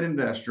real estate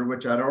investor,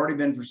 which I'd already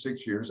been for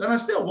 6 years, and I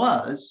still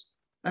was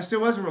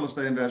a real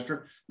estate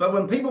investor. But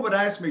when people would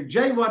ask me,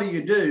 Jay, what do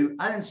you do?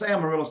 I didn't say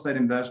I'm a real estate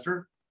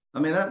investor. I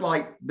mean, that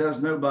like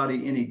does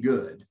nobody any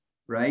good,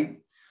 right?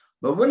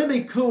 But wouldn't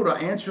it be cool to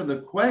answer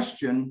the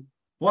question,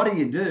 what do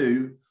you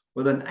do,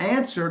 with an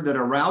answer that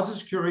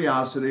arouses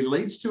curiosity,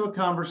 leads to a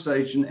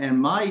conversation,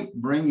 and might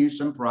bring you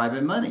some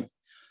private money.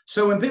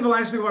 So when people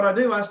ask me what I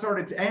do, I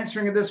started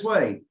answering it this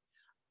way.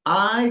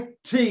 I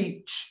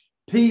teach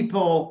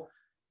people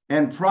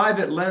and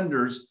private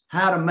lenders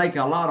how to make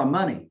a lot of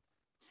money.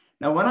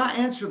 Now, when I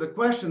answer the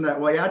question that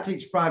way, I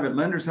teach private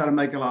lenders how to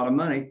make a lot of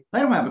money. They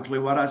don't have a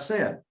clue what I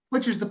said,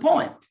 which is the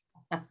point,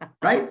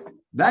 right?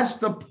 That's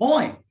the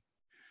point,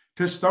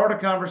 to start a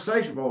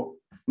conversation. Well,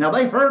 now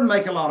they heard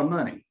make a lot of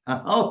money.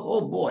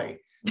 Oh boy,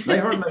 they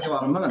heard make a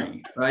lot of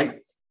money, right?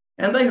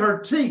 And they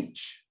heard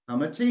teach.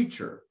 I'm a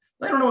teacher.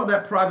 They don't know what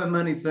that private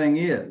money thing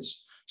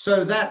is.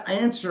 So that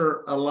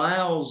answer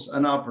allows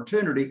an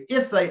opportunity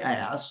if they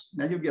ask.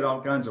 Now you'll get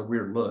all kinds of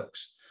weird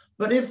looks,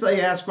 but if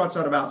they ask what's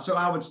that about, so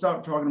I would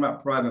start talking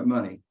about private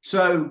money.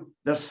 So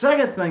the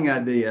second thing I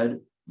did,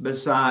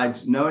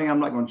 besides knowing I'm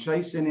not going to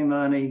chase any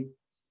money,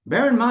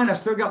 bear in mind, I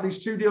still got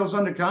these 2 deals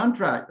under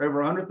contract, over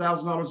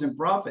 $100,000 in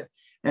profit.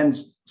 And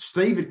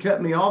Steve had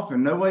cut me off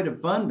and no way to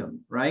fund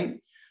them, right?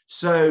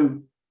 So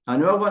I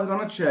knew I wasn't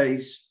going to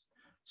chase.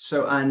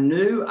 So I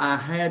knew I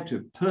had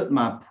to put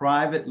my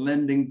private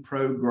lending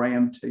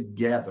program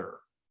together.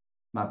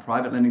 My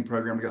private lending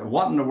program together.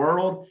 What in the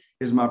world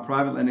is my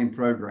private lending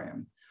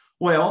program?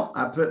 Well,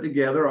 I put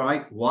together, all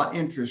right, what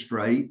interest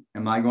rate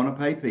am I going to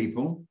pay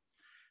people?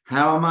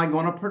 How am I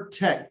going to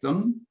protect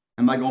them?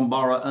 Am I going to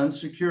borrow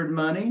unsecured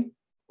money,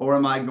 or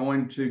am I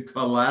going to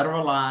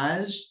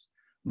collateralize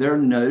their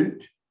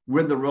note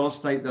with the real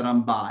estate that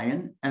I'm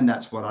buying? And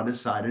that's what I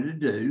decided to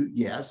do.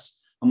 Yes,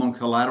 I'm going to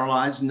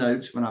collateralize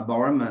notes when I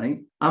borrow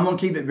money. I'm going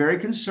to keep it very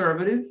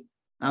conservative.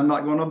 I'm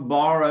not going to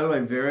borrow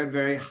a very,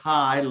 very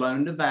high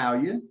loan to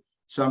value.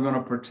 So I'm going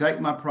to protect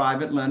my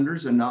private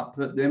lenders and not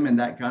put them in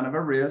that kind of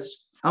a risk.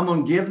 I'm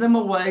going to give them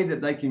a way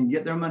that they can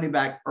get their money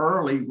back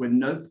early with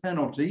no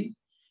penalty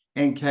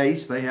in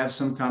case they have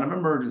some kind of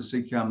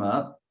emergency come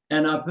up.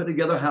 And I put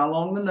together how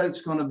long the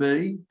note's going to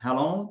be, how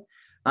long.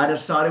 I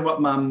decided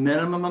what my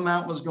minimum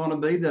amount was going to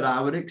be that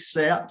I would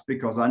accept,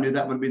 because I knew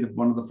that would be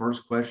one of the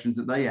first questions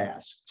that they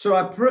asked. So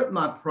I put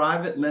my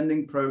private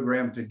lending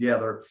program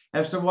together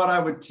as to what I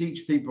would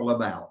teach people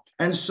about.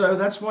 And so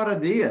that's what I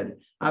did.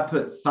 I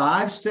put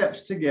 5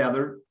 steps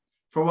together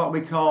for what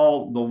we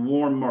call the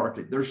warm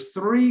market. There's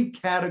 3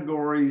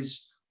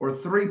 categories or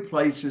 3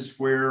 places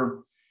where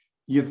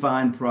you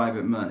find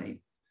private money.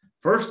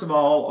 First of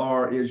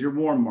all is your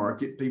warm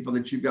market, people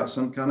that you've got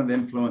some kind of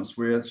influence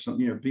with, some,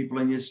 people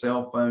in your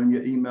cell phone,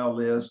 your email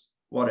list,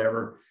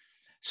 whatever.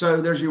 So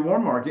there's your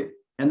warm market,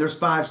 and there's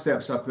 5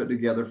 steps I put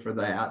together for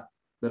that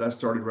I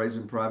started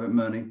raising private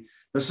money.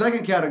 The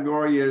second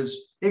category is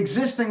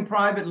existing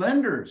private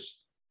lenders,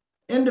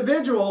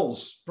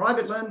 individuals,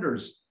 private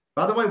lenders.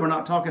 By the way, we're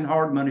not talking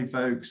hard money,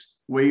 folks.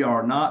 We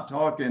are not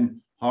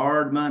talking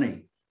hard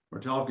money.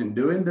 We're talking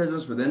doing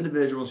business with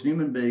individuals,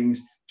 human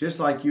beings, just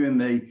like you and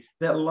me,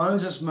 that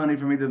loans us money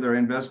from either their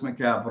investment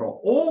capital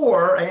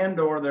or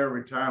their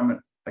retirement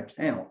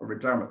account or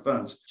retirement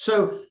funds.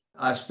 So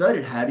I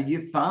studied, how do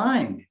you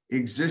find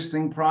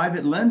existing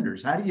private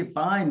lenders? How do you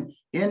find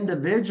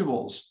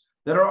individuals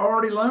that are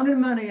already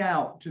loaning money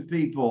out to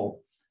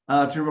people,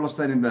 to real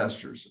estate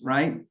investors,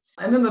 right?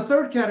 And then the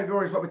third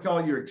category is what we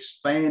call your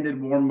expanded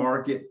warm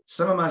market.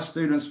 Some of my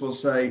students will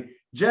say,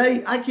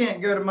 Jay, I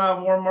can't go to my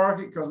warm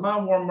market because my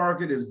warm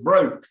market is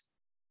broke.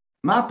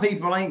 My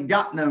people ain't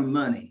got no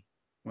money.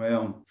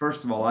 Well,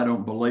 first of all, I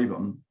don't believe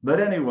them. But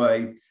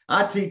anyway,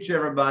 I teach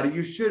everybody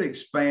you should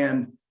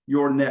expand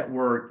your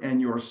network and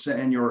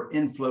your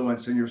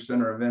influence and your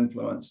center of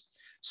influence.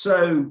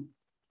 So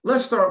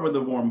let's start with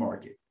the warm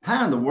market.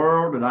 How in the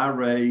world did I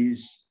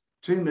raise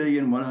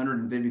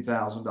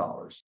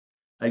 $2,150,000?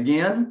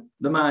 Again,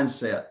 the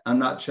mindset. I'm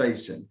not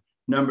chasing.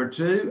 Number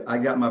 2, I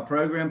got my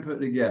program put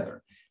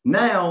together.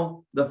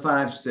 Now, the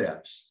 5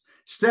 steps.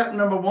 Step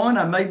number 1,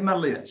 I made my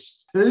list.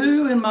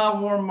 Who in my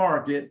warm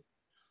market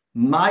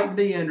might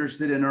be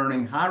interested in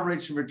earning high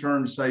rates of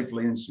return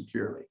safely and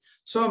securely?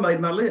 So I made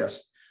my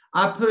list.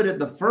 I put at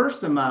the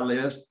first of my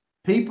list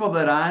people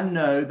that I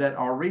know that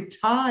are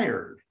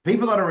retired.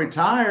 People that are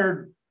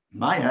retired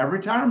might have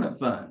retirement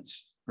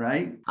funds,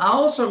 right? I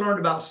also learned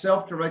about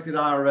self-directed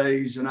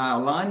IRAs, and I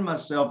aligned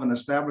myself and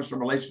established a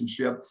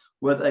relationship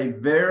with a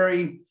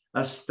very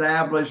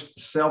established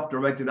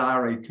self-directed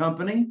IRA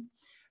company.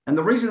 And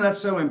the reason that's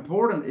so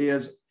important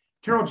is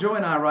Carol Joy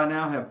and I right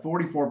now have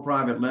 44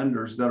 private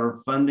lenders that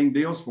are funding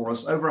deals for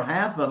us. Over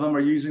half of them are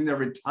using their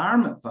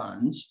retirement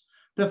funds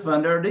to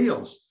fund our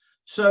deals.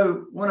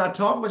 So when I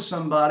talk with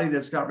somebody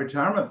that's got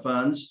retirement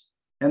funds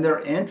and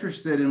they're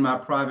interested in my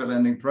private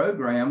lending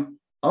program,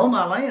 oh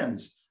my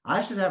lands,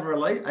 I should have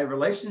a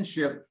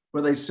relationship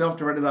with a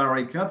self-directed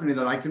IRA company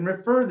that I can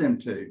refer them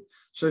to.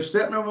 So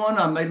step number 1,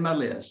 I made my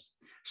list.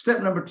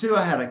 Step number 2,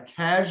 I had a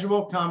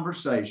casual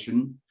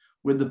conversation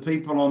with the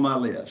people on my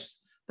list.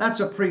 That's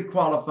a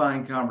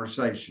pre-qualifying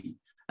conversation.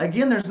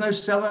 Again, there's no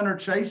selling or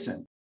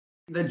chasing.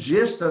 The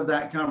gist of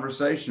that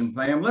conversation,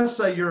 Pam, let's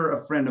say you're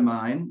a friend of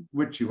mine,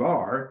 which you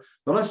are,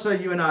 but let's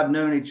say you and I have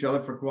known each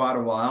other for quite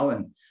a while,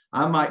 and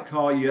I might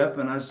call you up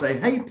and I say,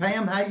 hey,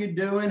 Pam, how you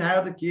doing? How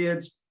are the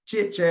kids?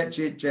 Chit chat,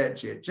 chit chat,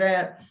 chit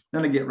chat.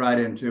 Then I get right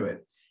into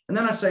it. And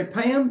then I say,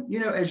 Pam,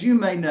 as you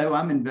may know,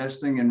 I'm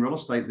investing in real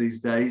estate these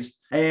days,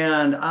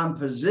 and I'm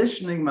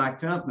positioning my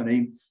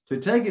company to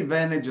take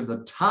advantage of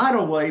the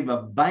tidal wave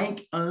of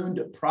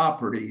bank-owned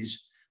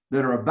properties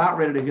that are about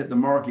ready to hit the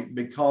market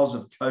because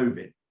of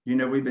COVID.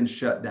 We've been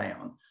shut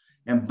down,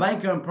 and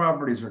bank-owned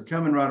properties are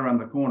coming right around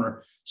the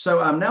corner.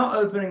 So I'm now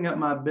opening up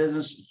my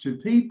business to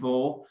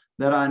people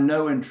that I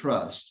know and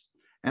trust.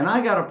 And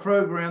I got a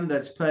program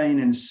that's paying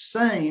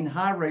insane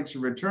high rates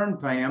of return,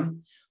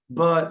 Pam,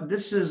 but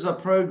this is a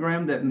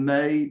program that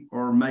may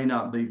or may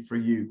not be for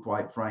you,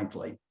 quite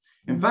frankly.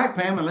 In fact,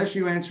 Pam, unless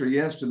you answer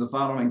yes to the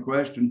following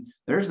question,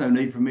 there's no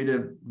need for me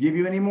to give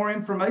you any more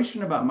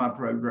information about my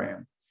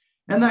program.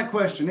 And that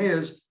question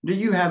is, do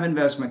you have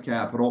investment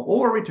capital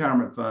or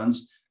retirement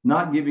funds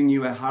not giving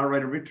you a high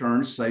rate of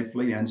return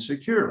safely and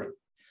securely?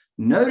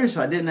 Notice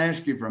I didn't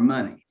ask you for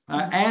money.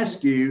 I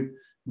asked you,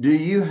 do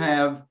you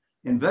have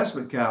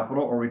investment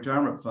capital or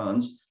retirement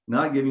funds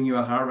not giving you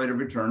a high rate of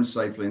return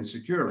safely and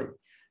securely?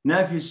 Now,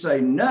 if you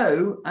say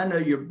no, I know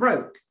you're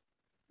broke,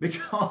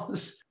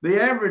 because the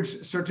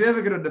average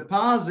certificate of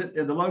deposit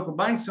at the local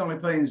bank's only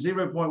paying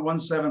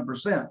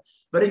 0.17%.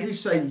 But if you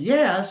say,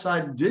 yes,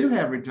 I do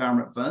have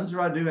retirement funds, or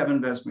I do have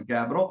investment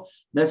capital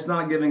that's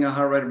not giving a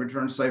high rate of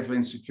return safely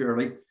and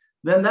securely,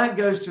 then that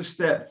goes to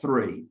step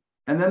 3.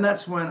 And then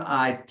that's when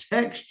I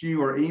text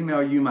you or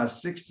email you my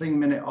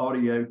 16-minute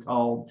audio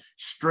called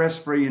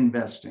Stress-Free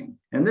Investing.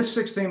 And this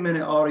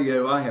 16-minute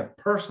audio I have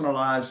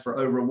personalized for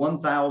over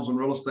 1,000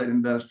 real estate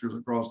investors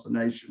across the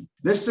nation.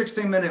 This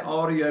 16-minute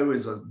audio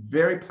is a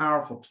very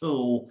powerful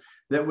tool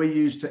that we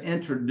use to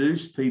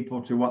introduce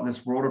people to what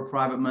this world of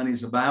private money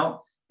is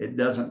about. It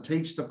doesn't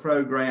teach the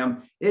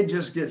program. It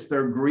just gets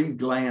their greed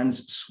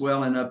glands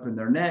swelling up in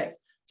their neck,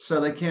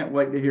 so they can't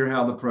wait to hear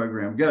how the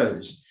program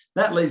goes.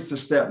 That leads to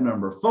step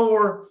number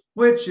 4,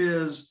 which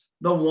is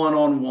the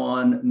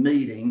one-on-one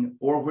meeting,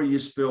 or where you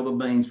spill the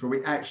beans, where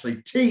we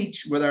actually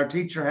teach with our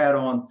teacher hat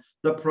on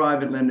the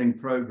private lending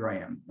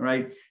program,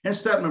 right? And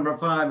step number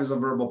 5 is a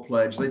verbal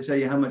pledge. They tell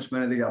you how much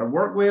money they got to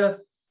work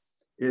with.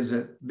 Is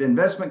it the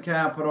investment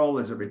capital?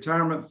 Is it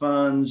retirement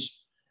funds?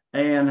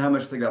 And how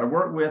much they got to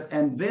work with.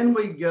 And then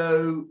we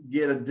go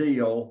get a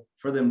deal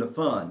for them to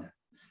fund.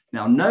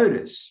 Now,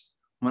 notice,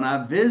 when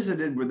I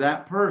visited with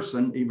that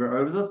person, either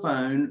over the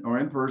phone or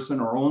in person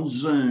or on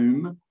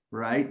Zoom,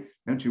 right?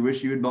 Don't you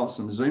wish you had bought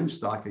some Zoom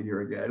stock a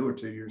year ago or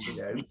 2 years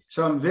ago?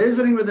 So I'm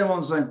visiting with them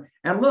on Zoom.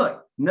 And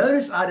look,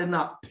 notice I did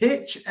not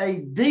pitch a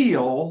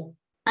deal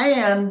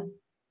and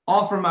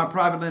offer my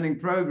private lending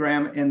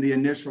program in the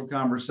initial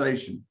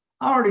conversation.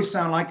 I already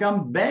sound like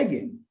I'm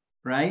begging,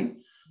 right?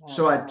 Wow.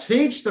 So I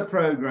teach the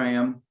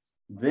program,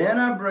 then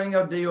I bring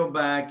a deal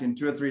back in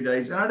 2 or 3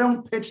 days, and I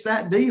don't pitch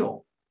that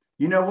deal.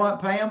 You know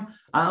what, Pam?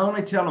 I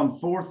only tell them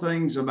 4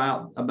 things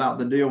about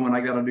the deal when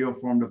I got a deal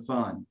for them to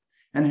fund.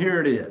 And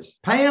here it is.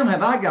 Pam,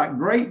 have I got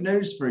great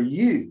news for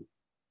you?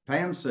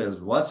 Pam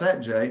says, what's that,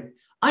 Jay?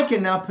 I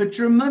can now put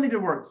your money to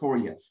work for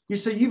you. You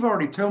say, you've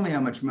already told me how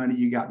much money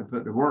you got to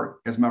put to work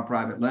as my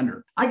private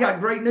lender. I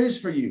got great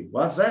news for you.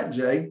 What's that,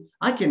 Jay?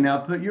 I can now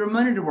put your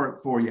money to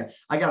work for you.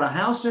 I got a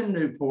house in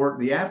Newport.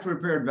 The after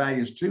repaired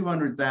value is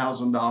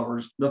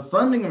 $200,000. The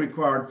funding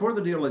required for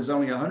the deal is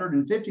only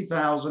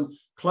 $150,000.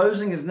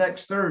 Closing is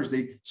next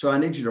Thursday. So I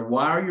need you to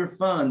wire your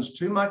funds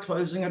to my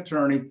closing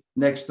attorney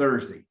next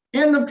Thursday.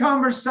 End of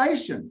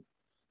conversation.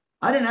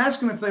 I didn't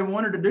ask them if they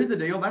wanted to do the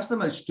deal. That's the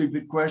most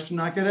stupid question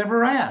I could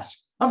ever ask.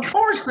 Of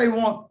course they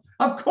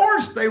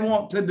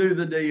want to do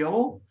the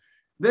deal.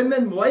 They've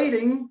been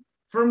waiting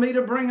for me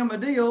to bring them a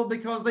deal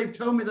because they've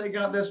told me they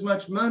got this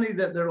much money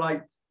that they're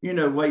like,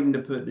 waiting to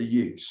put to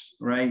use,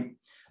 right?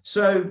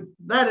 So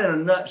that in a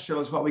nutshell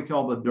is what we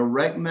call the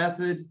direct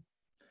method.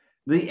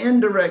 The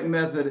indirect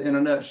method in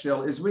a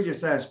nutshell is we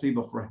just ask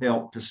people for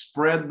help to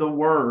spread the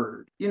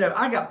word.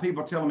 I got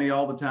people telling me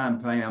all the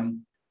time,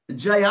 Pam,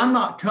 Jay, I'm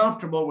not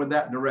comfortable with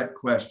that direct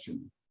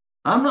question.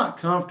 I'm not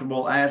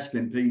comfortable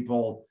asking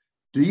people,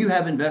 do you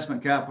have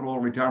investment capital or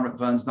retirement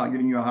funds not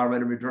giving you a high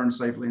rate of return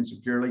safely and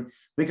securely?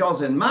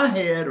 Because in my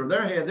head or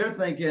their head, they're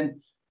thinking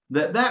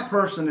that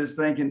person is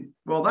thinking,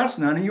 well, that's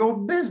none of your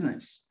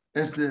business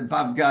as to if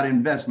I've got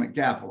investment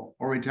capital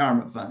or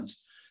retirement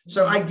funds.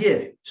 So I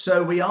get it.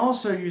 So we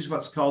also use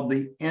what's called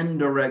the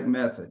indirect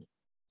method.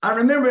 I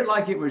remember it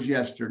like it was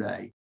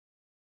yesterday.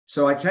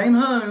 So I came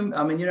home.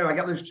 I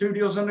got those 2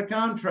 deals under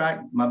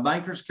contract. My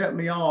bankers cut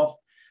me off.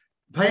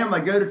 Pam, I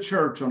go to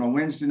church on a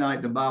Wednesday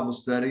night to Bible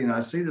study, and I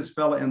see this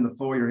fella in the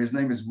foyer. His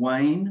name is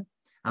Wayne.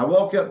 I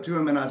walk up to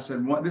him and I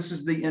said, this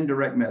is the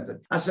indirect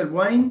method. I said,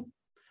 Wayne,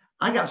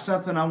 I got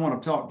something I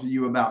want to talk to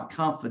you about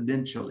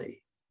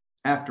confidentially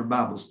after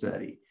Bible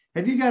study.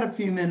 Have you got a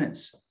few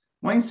minutes?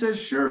 Wayne says,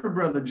 sure,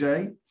 Brother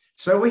Jay.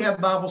 So we have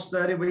Bible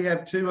study. We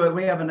have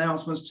we have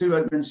announcements, 2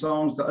 opening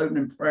songs, the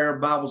opening prayer,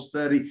 Bible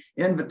study,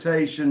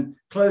 invitation,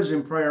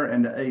 closing prayer,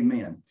 and the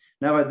amen.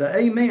 Now at the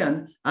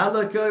amen, I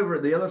look over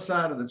at the other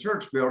side of the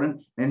church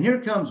building, and here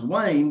comes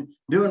Wayne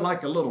doing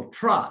like a little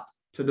trot.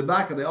 to the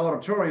back of the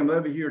auditorium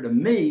over here to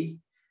me.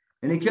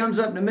 And he comes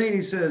up to me and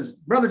he says,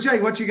 Brother Jay,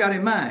 what you got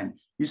in mind?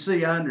 You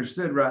see, I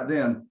understood right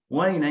then,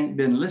 Wayne ain't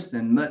been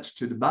listening much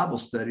to the Bible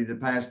study the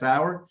past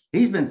hour.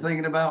 He's been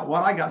thinking about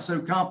what I got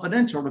so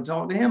confidential to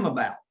talk to him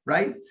about,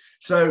 right?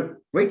 So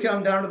we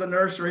come down to the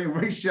nursery and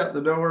we shut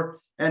the door.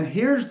 And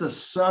here's the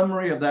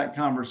summary of that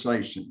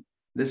conversation.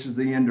 This is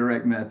the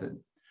indirect method.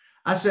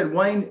 I said,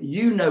 Wayne,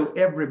 you know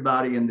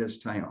everybody in this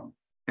town.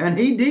 And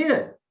he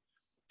did.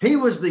 He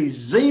was the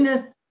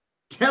Zenith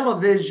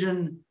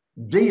television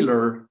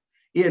dealer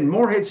in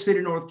Morehead City,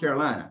 North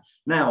Carolina.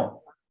 Now,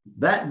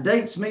 that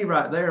dates me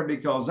right there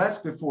because that's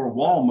before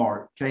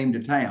Walmart came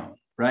to town,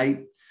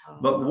 right?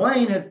 But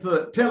Wayne had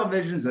put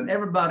televisions in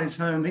everybody's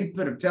home. He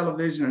put a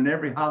television in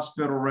every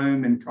hospital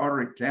room in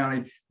Carteret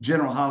County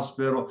General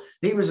Hospital.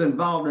 He was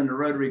involved in the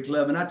Rotary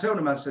Club. And I told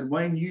him, I said,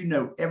 Wayne, you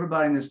know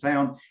everybody in this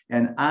town,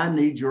 and I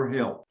need your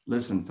help.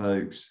 Listen,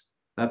 folks,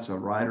 that's a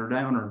writer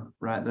downer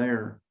right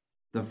there.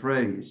 The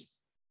phrase,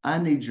 I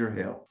need your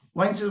help.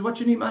 Wayne says, what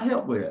you need my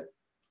help with?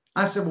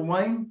 I said, well,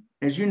 Wayne,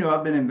 as you know,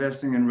 I've been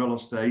investing in real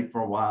estate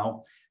for a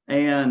while,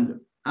 and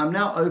I'm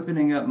now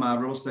opening up my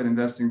real estate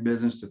investing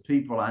business to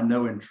people I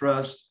know and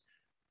trust.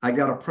 I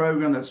got a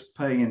program that's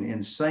paying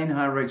insane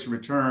high rates of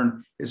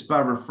return. It's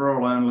by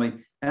referral only,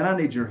 and I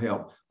need your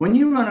help. When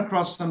you run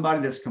across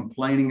somebody that's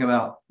complaining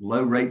about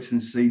low rates in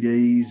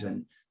CDs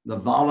and the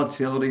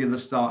volatility of the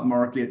stock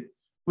market,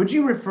 would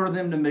you refer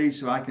them to me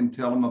so I can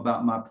tell them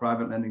about my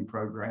private lending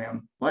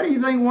program? What do you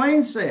think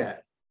Wayne said?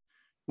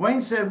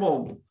 Wayne said,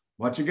 well,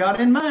 what you got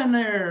in mind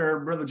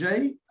there, Brother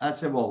Jay? I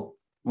said, well,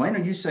 Wayne,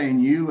 are you saying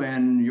you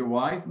and your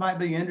wife might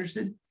be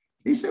interested?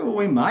 He said, well,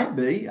 we might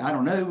be. I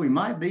don't know. We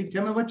might be.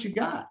 Tell me what you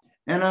got.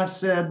 And I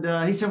said,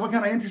 he said, what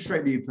kind of interest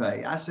rate do you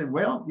pay? I said,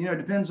 well, it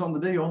depends on the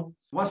deal.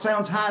 What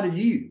sounds high to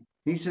you?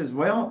 He says,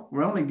 well,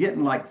 we're only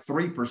getting like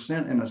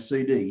 3% in a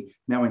CD.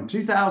 Now, in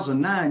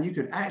 2009, you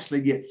could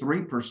actually get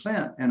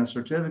 3% in a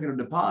certificate of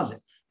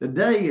deposit.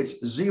 Today, it's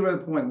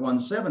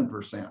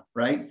 0.17%,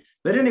 right?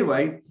 But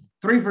anyway,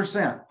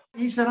 3%.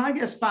 He said, I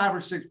guess 5 or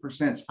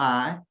 6% is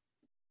high.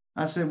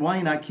 I said,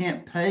 Wayne, I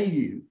can't pay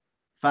you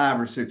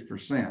 5 or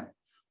 6%,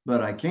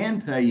 but I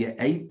can pay you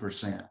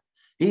 8%.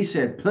 He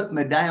said, put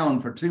me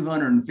down for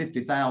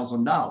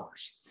 $250,000.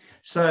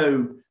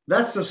 So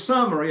that's the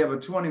summary of a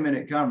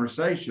 20-minute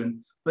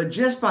conversation. But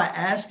just by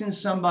asking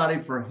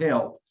somebody for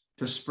help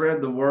to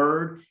spread the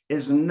word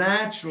is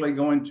naturally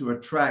going to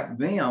attract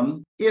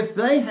them if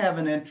they have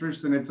an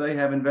interest and if they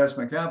have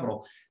investment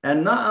capital.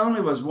 And not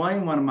only was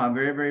Wayne one of my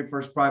very, very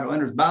first private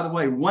lenders, by the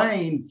way,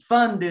 Wayne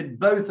funded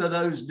both of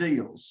those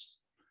deals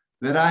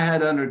that I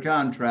had under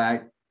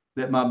contract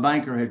that my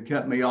banker had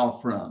cut me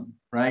off from,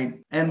 right?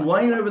 And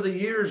Wayne over the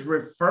years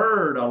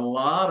referred a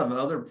lot of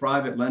other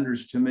private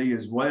lenders to me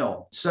as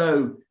well.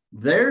 So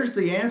there's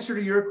the answer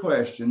to your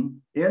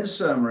question. In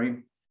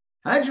summary,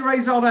 how'd you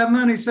raise all that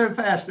money so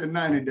fast in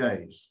 90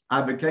 days?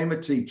 I became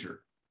a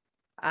teacher.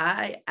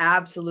 I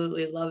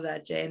absolutely love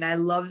that, Jay. And I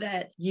love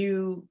that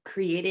you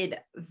created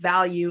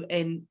value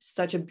in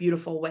such a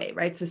beautiful way,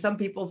 right? So some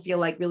people feel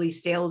like really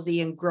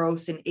salesy and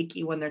gross and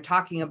icky when they're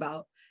talking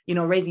about,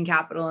 raising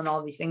capital and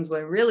all these things,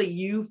 when really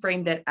you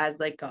framed it as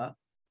like a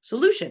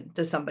solution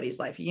to somebody's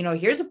life.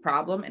 Here's a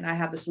problem and I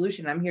have the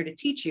solution. I'm here to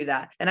teach you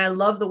that. And I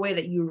love the way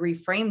that you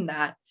reframed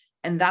that.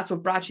 And that's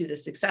what brought you the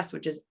success,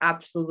 which is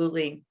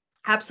absolutely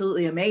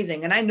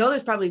amazing. And I know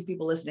there's probably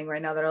people listening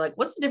right now that are like,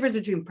 what's the difference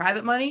between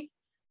private money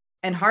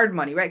and hard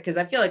money, right? Because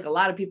I feel like a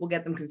lot of people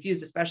get them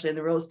confused, especially in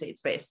the real estate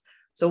space.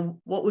 So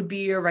what would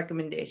be your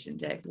recommendation,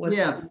 Jay?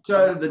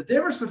 So the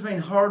difference between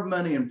hard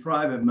money and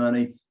private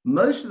money,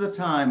 most of the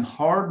time,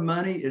 hard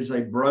money is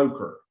a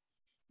broker.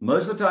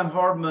 Most of the time,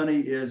 hard money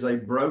is a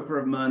broker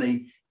of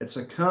money. It's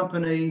a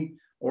company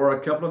or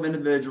a couple of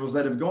individuals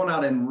that have gone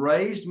out and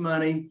raised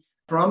money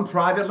from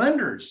private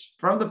lenders,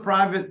 from the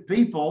private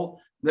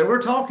people that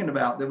we're talking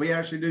about, that we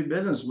actually do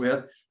business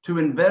with, to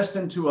invest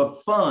into a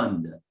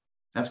fund.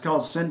 That's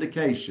called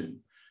syndication.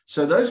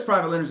 So those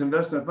private lenders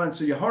invest in a fund.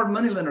 So your hard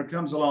money lender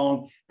comes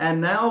along,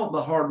 and now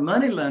the hard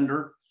money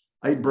lender,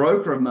 a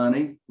broker of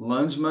money,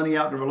 loans money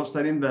out to real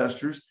estate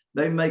investors.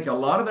 They make a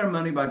lot of their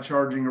money by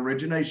charging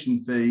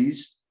origination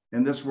fees.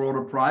 In this world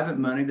of private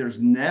money, there's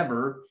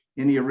never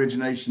any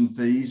origination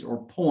fees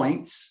or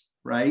points,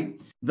 right?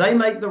 They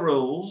make the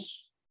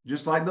rules,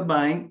 just like the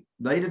bank.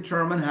 They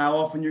determine how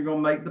often you're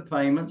going to make the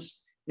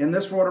payments. In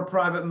this world of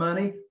private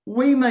money,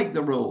 we make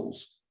the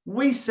rules.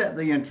 We set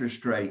the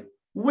interest rate.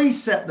 We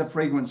set the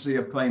frequency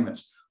of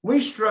payments.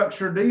 We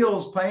structure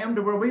deals, Pam,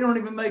 to where we don't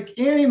even make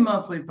any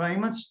monthly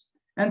payments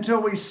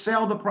until we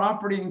sell the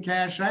property and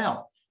cash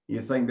out.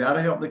 You think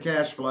that'll help the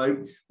cash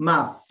flow?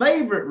 My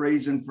favorite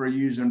reason for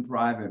using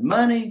private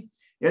money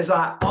is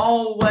I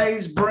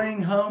always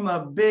bring home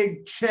a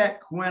big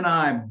check when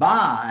I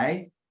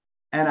buy,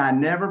 and I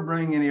never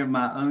bring any of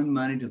my own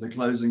money to the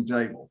closing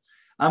table.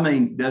 I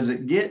mean, does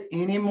it get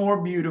any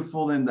more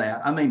beautiful than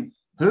that? I mean,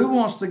 who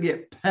wants to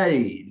get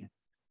paid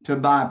to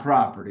buy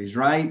properties,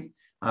 right?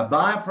 I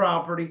buy a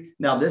property.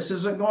 Now, this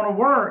isn't going to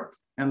work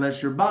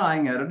unless you're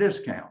buying at a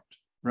discount,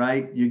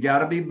 right? You got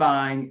to be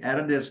buying at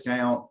a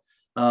discount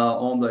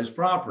on those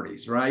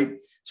properties, right?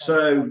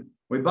 So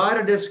we buy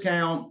at a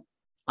discount.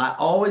 I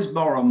always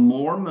borrow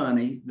more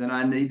money than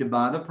I need to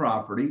buy the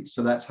property.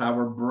 So that's how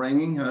we're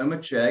bringing home a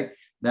check.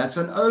 That's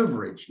an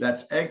overage.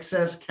 That's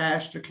excess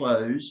cash to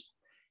close.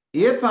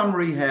 If I'm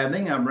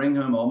rehabbing, I bring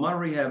home all my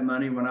rehab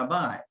money when I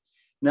buy it.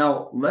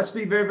 Now, let's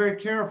be very, very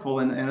careful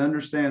and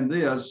understand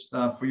this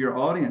for your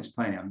audience,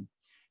 Pam.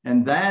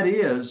 And that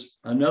is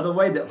another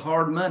way that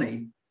hard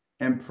money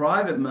and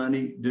private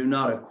money do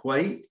not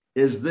equate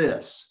is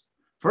this.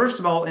 First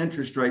of all,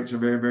 interest rates are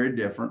very, very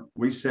different.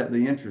 We set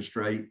the interest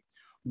rate.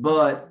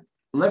 But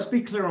let's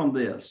be clear on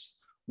this.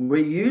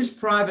 We use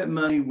private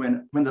money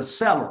when the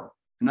seller,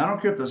 and I don't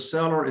care if the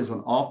seller is an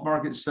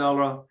off-market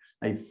seller,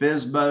 a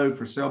FSBO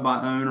for sale by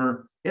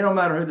owner, it don't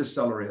matter who the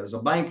seller is, a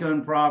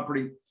bank-owned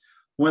property.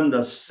 When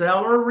the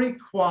seller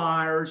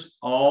requires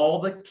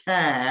all the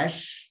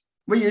cash,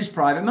 we use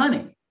private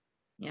money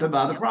to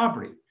buy the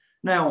property.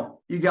 Now,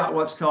 you got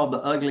what's called the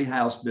ugly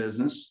house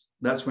business.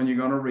 That's when you're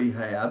going to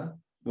rehab.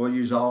 We'll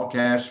use all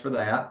cash for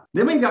that.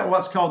 Then we've got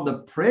what's called the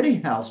pretty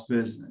house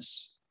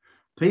business.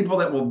 People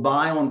that will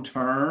buy on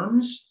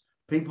terms.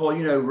 People,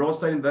 real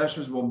estate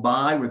investors will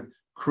buy with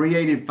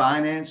creative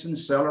financing,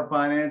 seller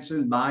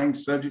financing, buying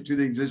subject to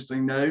the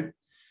existing note.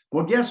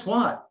 Well, guess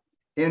what?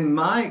 In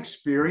my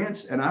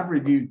experience, and I've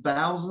reviewed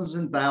thousands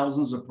and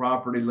thousands of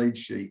property lead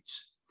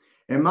sheets,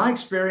 in my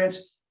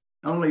experience,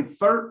 only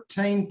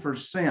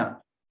 13%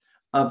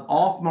 of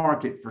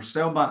off-market for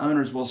sale by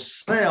owners will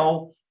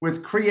sell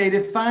with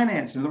creative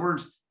finance. In other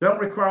words, don't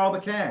require all the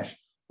cash.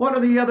 What do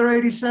the other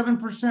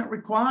 87%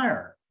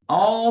 require?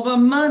 All the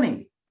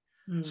money.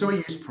 Mm-hmm. So we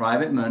use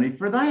private money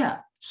for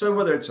that. So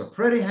whether it's a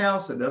pretty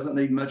house that doesn't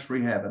need much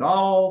rehab at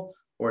all,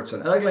 or it's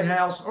an ugly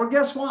house, or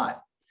guess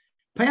what?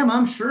 Pam,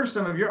 I'm sure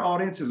some of your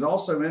audience is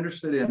also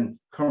interested in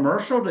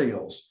commercial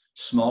deals,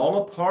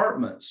 small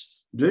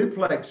apartments,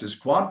 duplexes,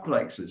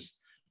 quadplexes.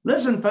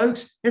 Listen,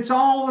 folks, it's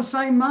all the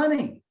same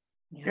money.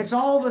 Yeah. It's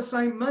all the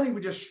same money.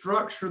 We just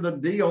structure the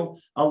deal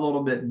a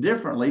little bit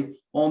differently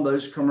on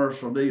those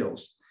commercial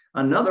deals.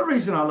 Another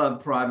reason I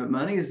love private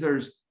money is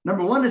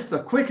number one, it's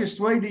the quickest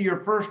way to your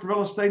first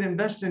real estate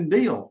investing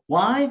deal.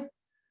 Why?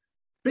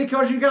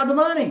 Because you got the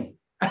money,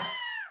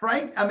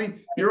 right? I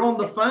mean, you're on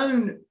the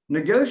phone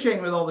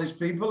negotiating with all these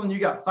people and you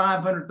got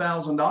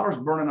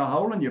 $500,000 burning a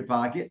hole in your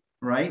pocket,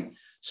 right?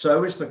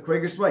 So it's the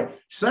quickest way.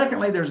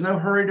 Secondly, there's no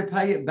hurry to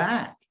pay it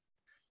back.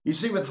 You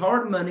see, with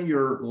hard money,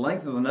 your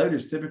length of the note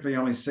is typically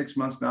only 6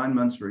 months, 9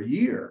 months, or a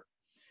year.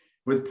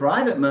 With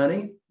private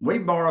money, we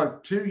borrow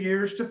 2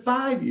 years to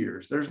 5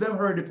 years. There's no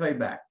hurry to pay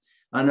back.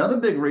 Another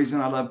big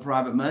reason I love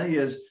private money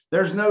is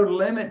there's no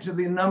limit to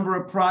the number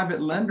of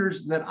private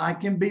lenders that I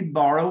can be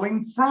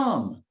borrowing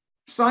from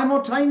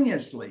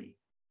simultaneously.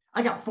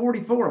 I got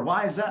 44.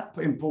 Why is that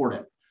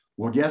important?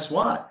 Well, guess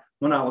what?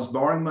 When I was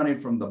borrowing money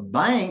from the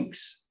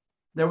banks,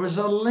 there was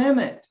a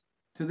limit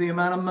to the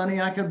amount of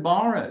money I could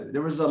borrow.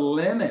 There was a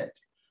limit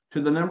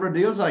to the number of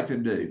deals I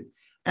could do.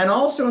 And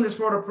also in this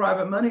world of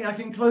private money, I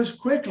can close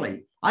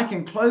quickly. I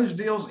can close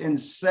deals in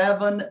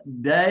 7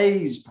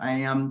 days,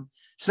 Pam.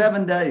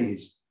 7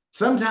 days,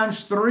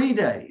 sometimes 3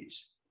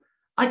 days.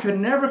 I could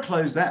never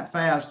close that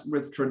fast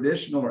with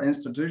traditional or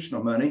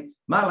institutional money.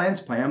 My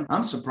lands, Pam,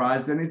 I'm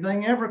surprised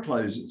anything ever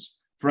closes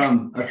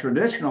from a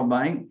traditional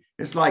bank.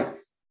 It's like,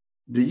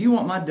 do you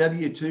want my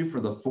W-2 for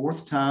the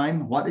 4th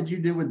time? What did you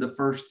do with the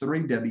first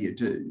 3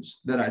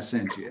 W-2s that I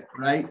sent you,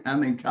 right? I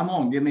mean, come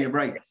on, give me a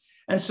break.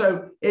 And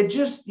so it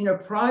just,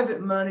 private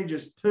money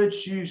just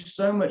puts you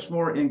so much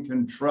more in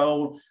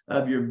control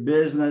of your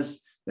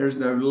business. There's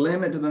no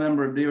limit to the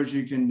number of deals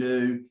you can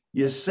do.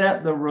 You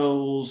set the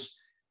rules.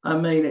 I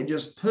mean, it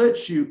just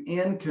puts you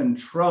in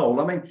control.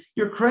 I mean,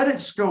 your credit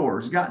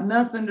scores got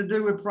nothing to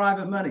do with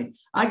private money.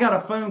 I got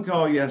a phone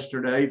call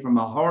yesterday from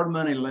a hard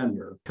money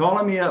lender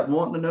calling me up,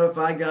 wanting to know if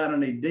I got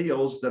any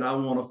deals that I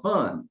want to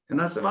fund. And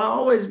I said, I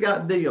always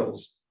got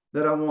deals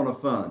that I want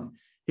to fund.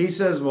 He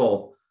says,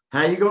 well,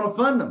 how are you going to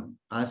fund them?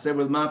 I said,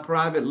 with my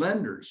private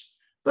lenders.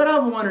 But I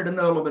wanted to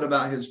know a little bit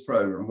about his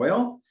program.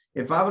 Well,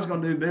 if I was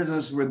going to do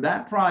business with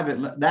that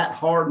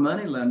hard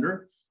money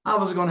lender, I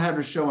was going to have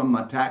to show him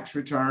my tax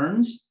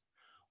returns.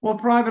 Well,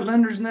 private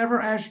lenders never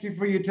ask you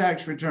for your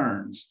tax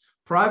returns.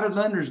 Private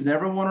lenders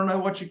never want to know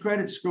what your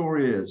credit score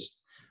is.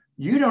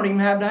 You don't even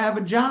have to have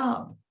a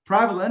job.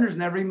 Private lenders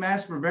never even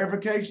ask for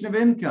verification of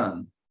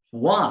income.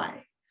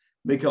 Why?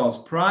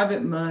 Because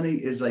private money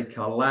is a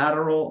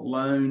collateral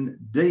loan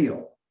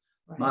deal.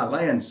 Right. My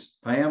lands,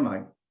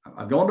 Pam,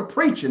 I'm going to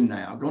preaching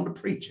now. I'm going to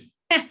preaching.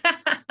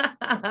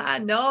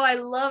 No, I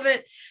love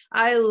it.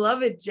 I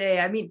love it, Jay.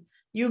 I mean,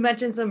 you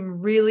mentioned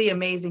some really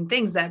amazing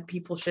things that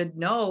people should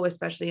know,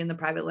 especially in the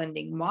private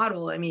lending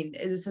model. I mean,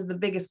 this is the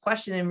biggest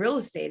question in real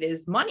estate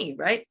is money,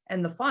 right?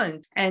 And the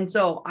funds. And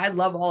so I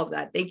love all of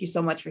that. Thank you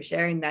so much for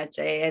sharing that,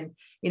 Jay. And,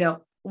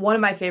 one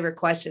of my favorite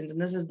questions,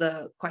 and this is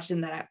the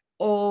question that I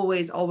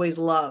always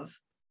love.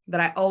 that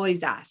I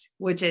always ask,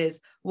 which is,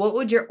 what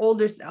would your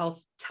older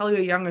self tell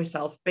your younger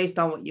self based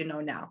on what you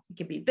know now? It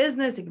could be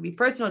business, it could be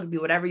personal, it could be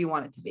whatever you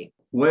want it to be.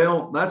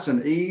 Well, that's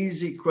an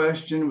easy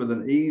question with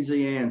an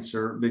easy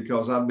answer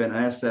because I've been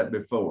asked that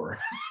before.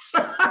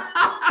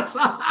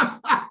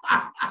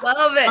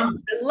 Love it. I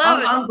love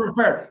it. I'm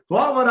prepared.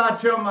 What would I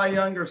tell my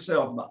younger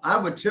self? I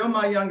would tell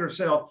my younger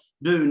self,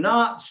 do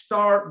not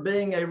start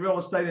being a real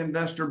estate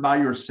investor by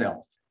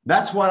yourself.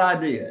 That's what I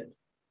did.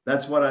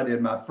 That's what I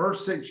did. My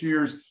first 6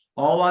 years,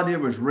 all I did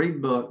was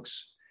read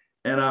books,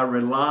 and I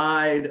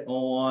relied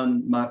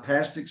on my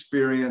past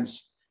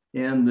experience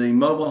in the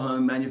mobile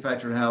home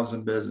manufactured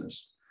housing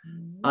business.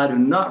 I do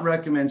not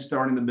recommend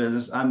starting the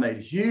business. I made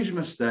huge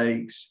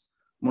mistakes.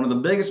 One of the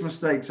biggest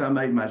mistakes I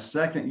made my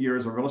second year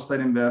as a real estate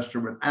investor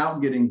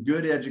without getting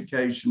good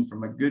education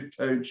from a good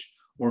coach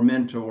or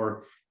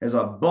mentor is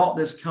I bought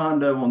this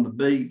condo on the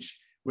beach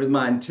with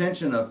my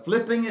intention of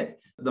flipping it.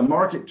 The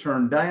market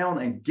turned down,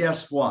 and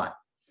guess what?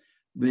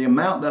 The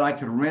amount that I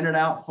could rent it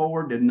out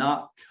for did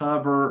not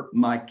cover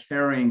my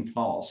carrying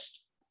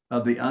cost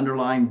of the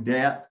underlying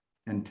debt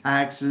and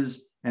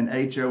taxes and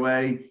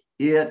HOA.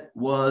 It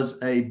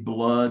was a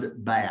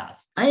bloodbath.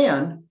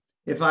 And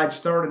if I'd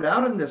started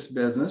out in this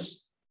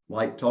business,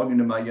 like talking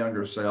to my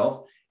younger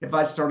self, if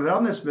I started out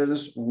in this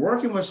business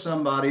working with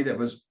somebody that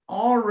was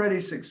already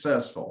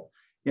successful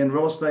in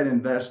real estate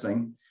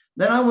investing,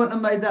 then I wouldn't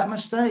have made that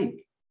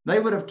mistake. They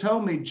would have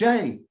told me,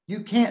 Jay,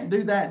 you can't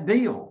do that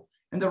deal.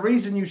 And the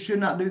reason you should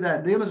not do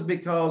that deal is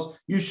because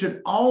you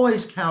should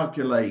always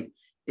calculate,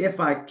 if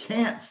I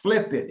can't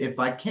flip it, if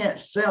I can't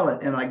sell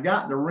it, and I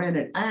got to rent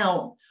it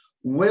out,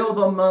 will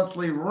the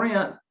monthly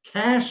rent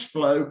cash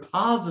flow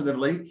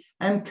positively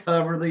and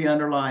cover the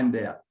underlying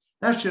debt?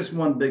 That's just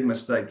one big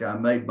mistake I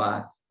made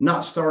by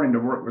not starting to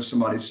work with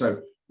somebody.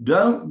 So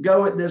don't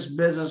go at this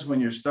business when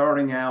you're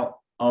starting out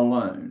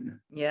alone.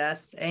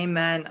 Yes.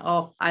 Amen.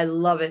 Oh, I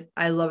love it.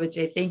 I love it,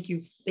 Jay. Thank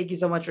you. Thank you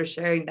so much for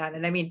sharing that.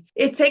 And I mean,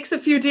 it takes a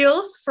few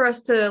deals for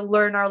us to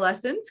learn our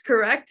lessons,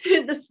 correct?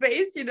 In the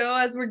space,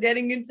 as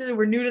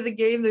we're new to the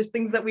game, there's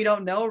things that we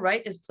don't know,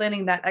 right? Is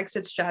planning that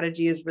exit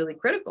strategy is really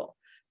critical.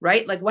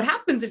 Right? Like, what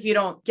happens if you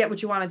don't get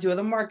what you want to do, or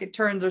the market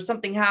turns, or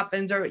something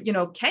happens, or,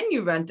 can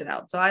you rent it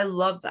out? So I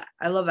love that.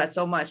 I love that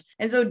so much.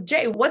 And so,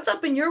 Jay, what's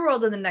up in your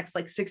world in the next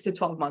 6 to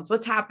 12 months?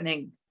 What's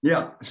happening?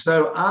 Yeah.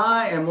 So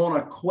I am on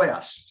a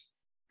quest.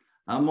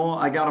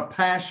 I got a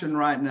passion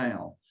right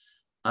now.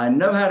 I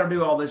know how to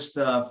do all this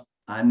stuff.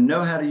 I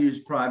know how to use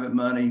private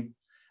money.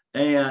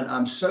 And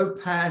I'm so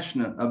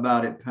passionate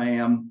about it,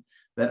 Pam,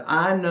 that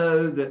I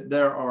know that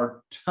there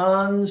are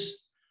tons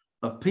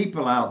of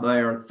people out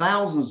there,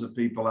 thousands of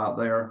people out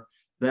there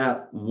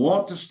that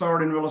want to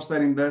start in real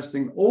estate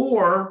investing,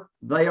 or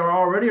they are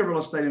already a real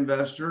estate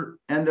investor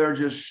and they're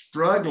just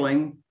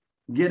struggling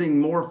getting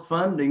more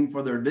funding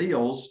for their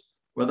deals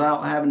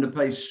without having to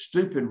pay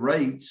stupid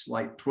rates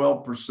like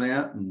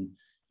 12% and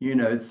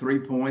 3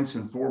 points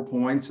and 4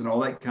 points and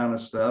all that kind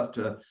of stuff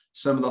to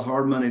some of the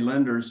hard money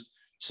lenders.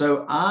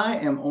 So I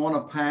am on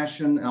a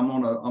passion. I'm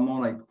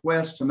on a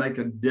quest to make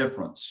a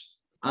difference.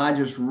 I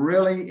just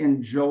really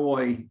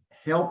enjoy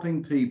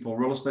helping people,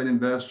 real estate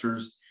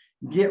investors,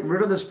 get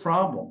rid of this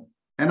problem.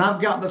 And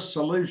I've got the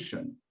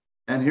solution.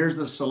 And here's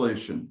the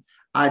solution.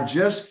 I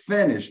just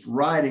finished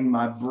writing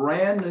my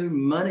brand new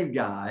money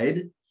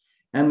guide.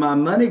 And my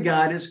money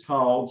guide is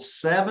called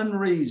 7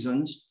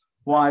 Reasons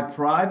Why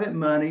Private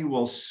Money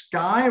Will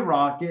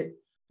Skyrocket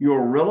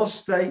Your Real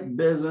Estate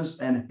Business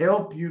and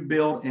Help You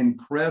Build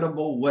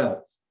Incredible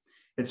Wealth.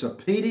 It's a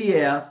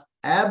PDF,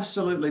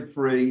 absolutely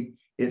free.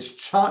 It's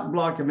chock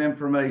block of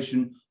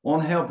information on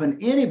helping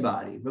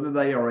anybody, whether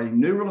they are a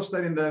new real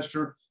estate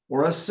investor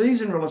or a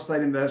seasoned real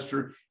estate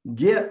investor,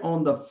 get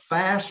on the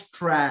fast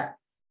track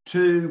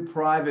to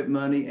private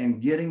money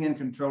and getting in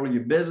control of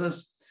your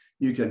business.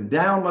 You can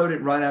download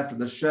it right after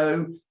the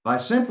show by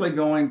simply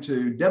going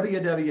to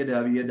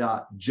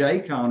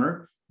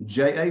www.jayconner,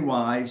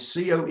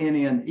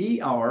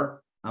 Jayconner,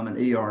 I'm an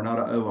ER,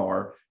 not an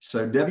OR.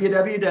 So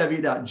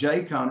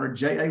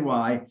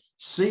www.jayconner,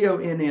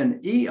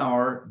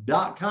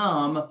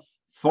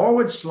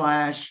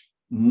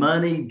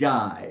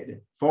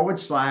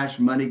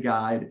 JayConner.com/money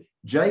guide,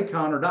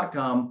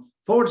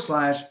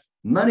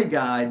 jayconner.com/money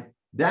guide.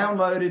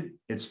 Download it.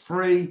 It's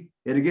free.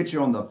 It'll get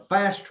you on the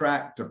fast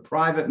track to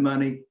private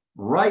money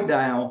right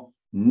now,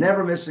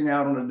 never missing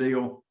out on a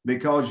deal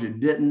because you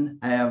didn't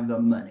have the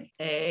money.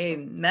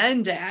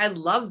 Amen, Jay. I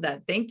love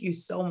that. Thank you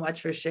so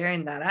much for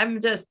sharing that.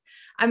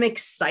 I'm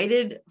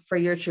excited for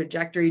your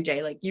trajectory,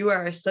 Jay. Like, you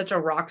are such a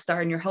rock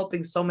star and you're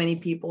helping so many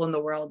people in the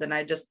world. And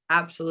I just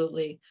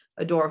absolutely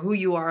adore who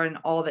you are and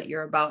all that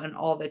you're about and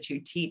all that you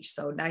teach.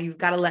 So now you've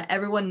got to let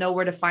everyone know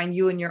where to find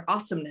you and your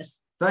awesomeness.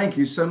 Thank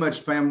you so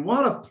much, Pam.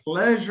 What a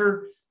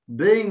pleasure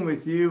being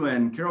with you.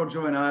 And Carol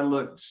Joy and I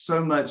look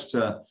so much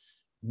to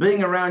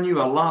being around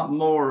you a lot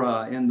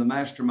more in the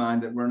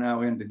mastermind that we're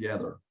now in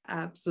together.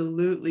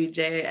 Absolutely,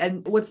 Jay.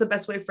 And what's the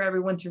best way for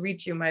everyone to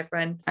reach you, my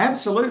friend?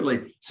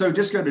 Absolutely. So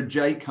just go to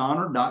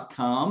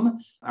jayconner.com.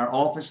 Our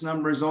office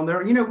number is on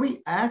there.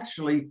 We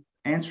actually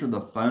answer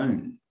the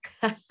phone.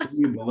 Can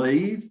you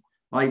believe?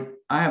 Like,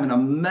 I have an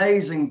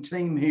amazing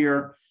team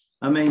here.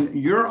 I mean,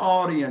 your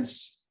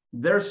audience,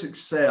 their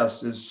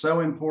success is so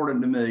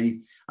important to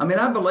me. I mean,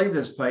 I believe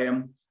this,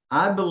 Pam.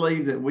 I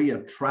believe that we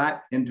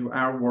attract into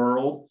our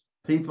world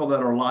people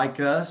that are like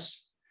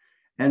us.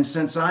 And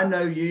since I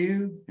know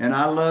you and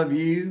I love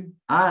you,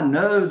 I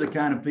know the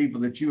kind of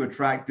people that you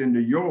attract into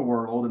your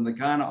world and the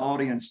kind of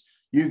audience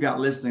you've got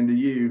listening to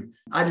you.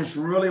 I just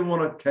really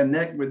want to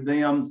connect with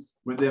them,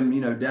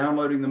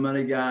 downloading the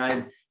Money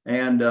Guide.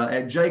 And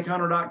at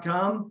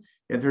jayconner.com,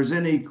 if there's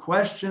any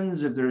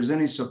questions, if there's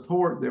any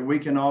support that we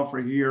can offer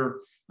here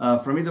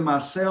from either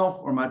myself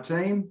or my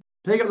team,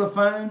 pick up the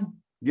phone,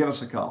 give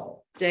us a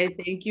call. Jay,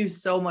 thank you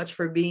so much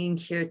for being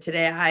here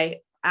today. I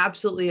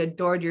absolutely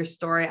adored your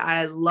story.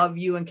 I love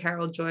you and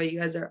Carol Joy. You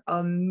guys are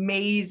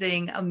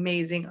amazing,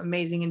 amazing,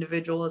 amazing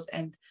individuals.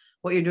 And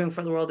what you're doing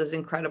for the world is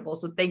incredible.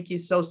 So thank you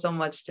so, so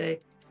much, Jay.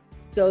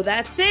 So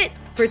that's it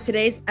for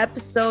today's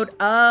episode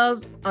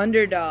of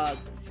Underdog.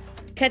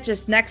 Catch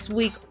us next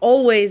week,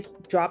 always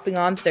dropping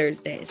on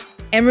Thursdays.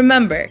 And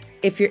remember,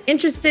 if you're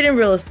interested in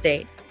real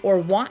estate or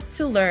want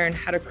to learn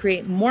how to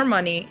create more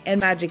money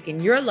and magic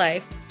in your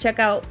life, check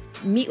out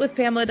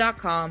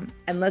meetwithpamela.com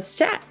and let's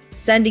chat.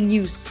 Sending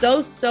you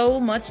so, so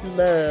much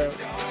love.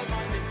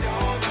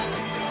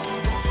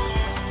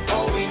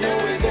 All we know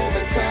is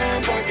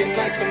overtime, barking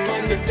like some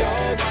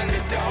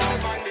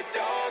underdogs.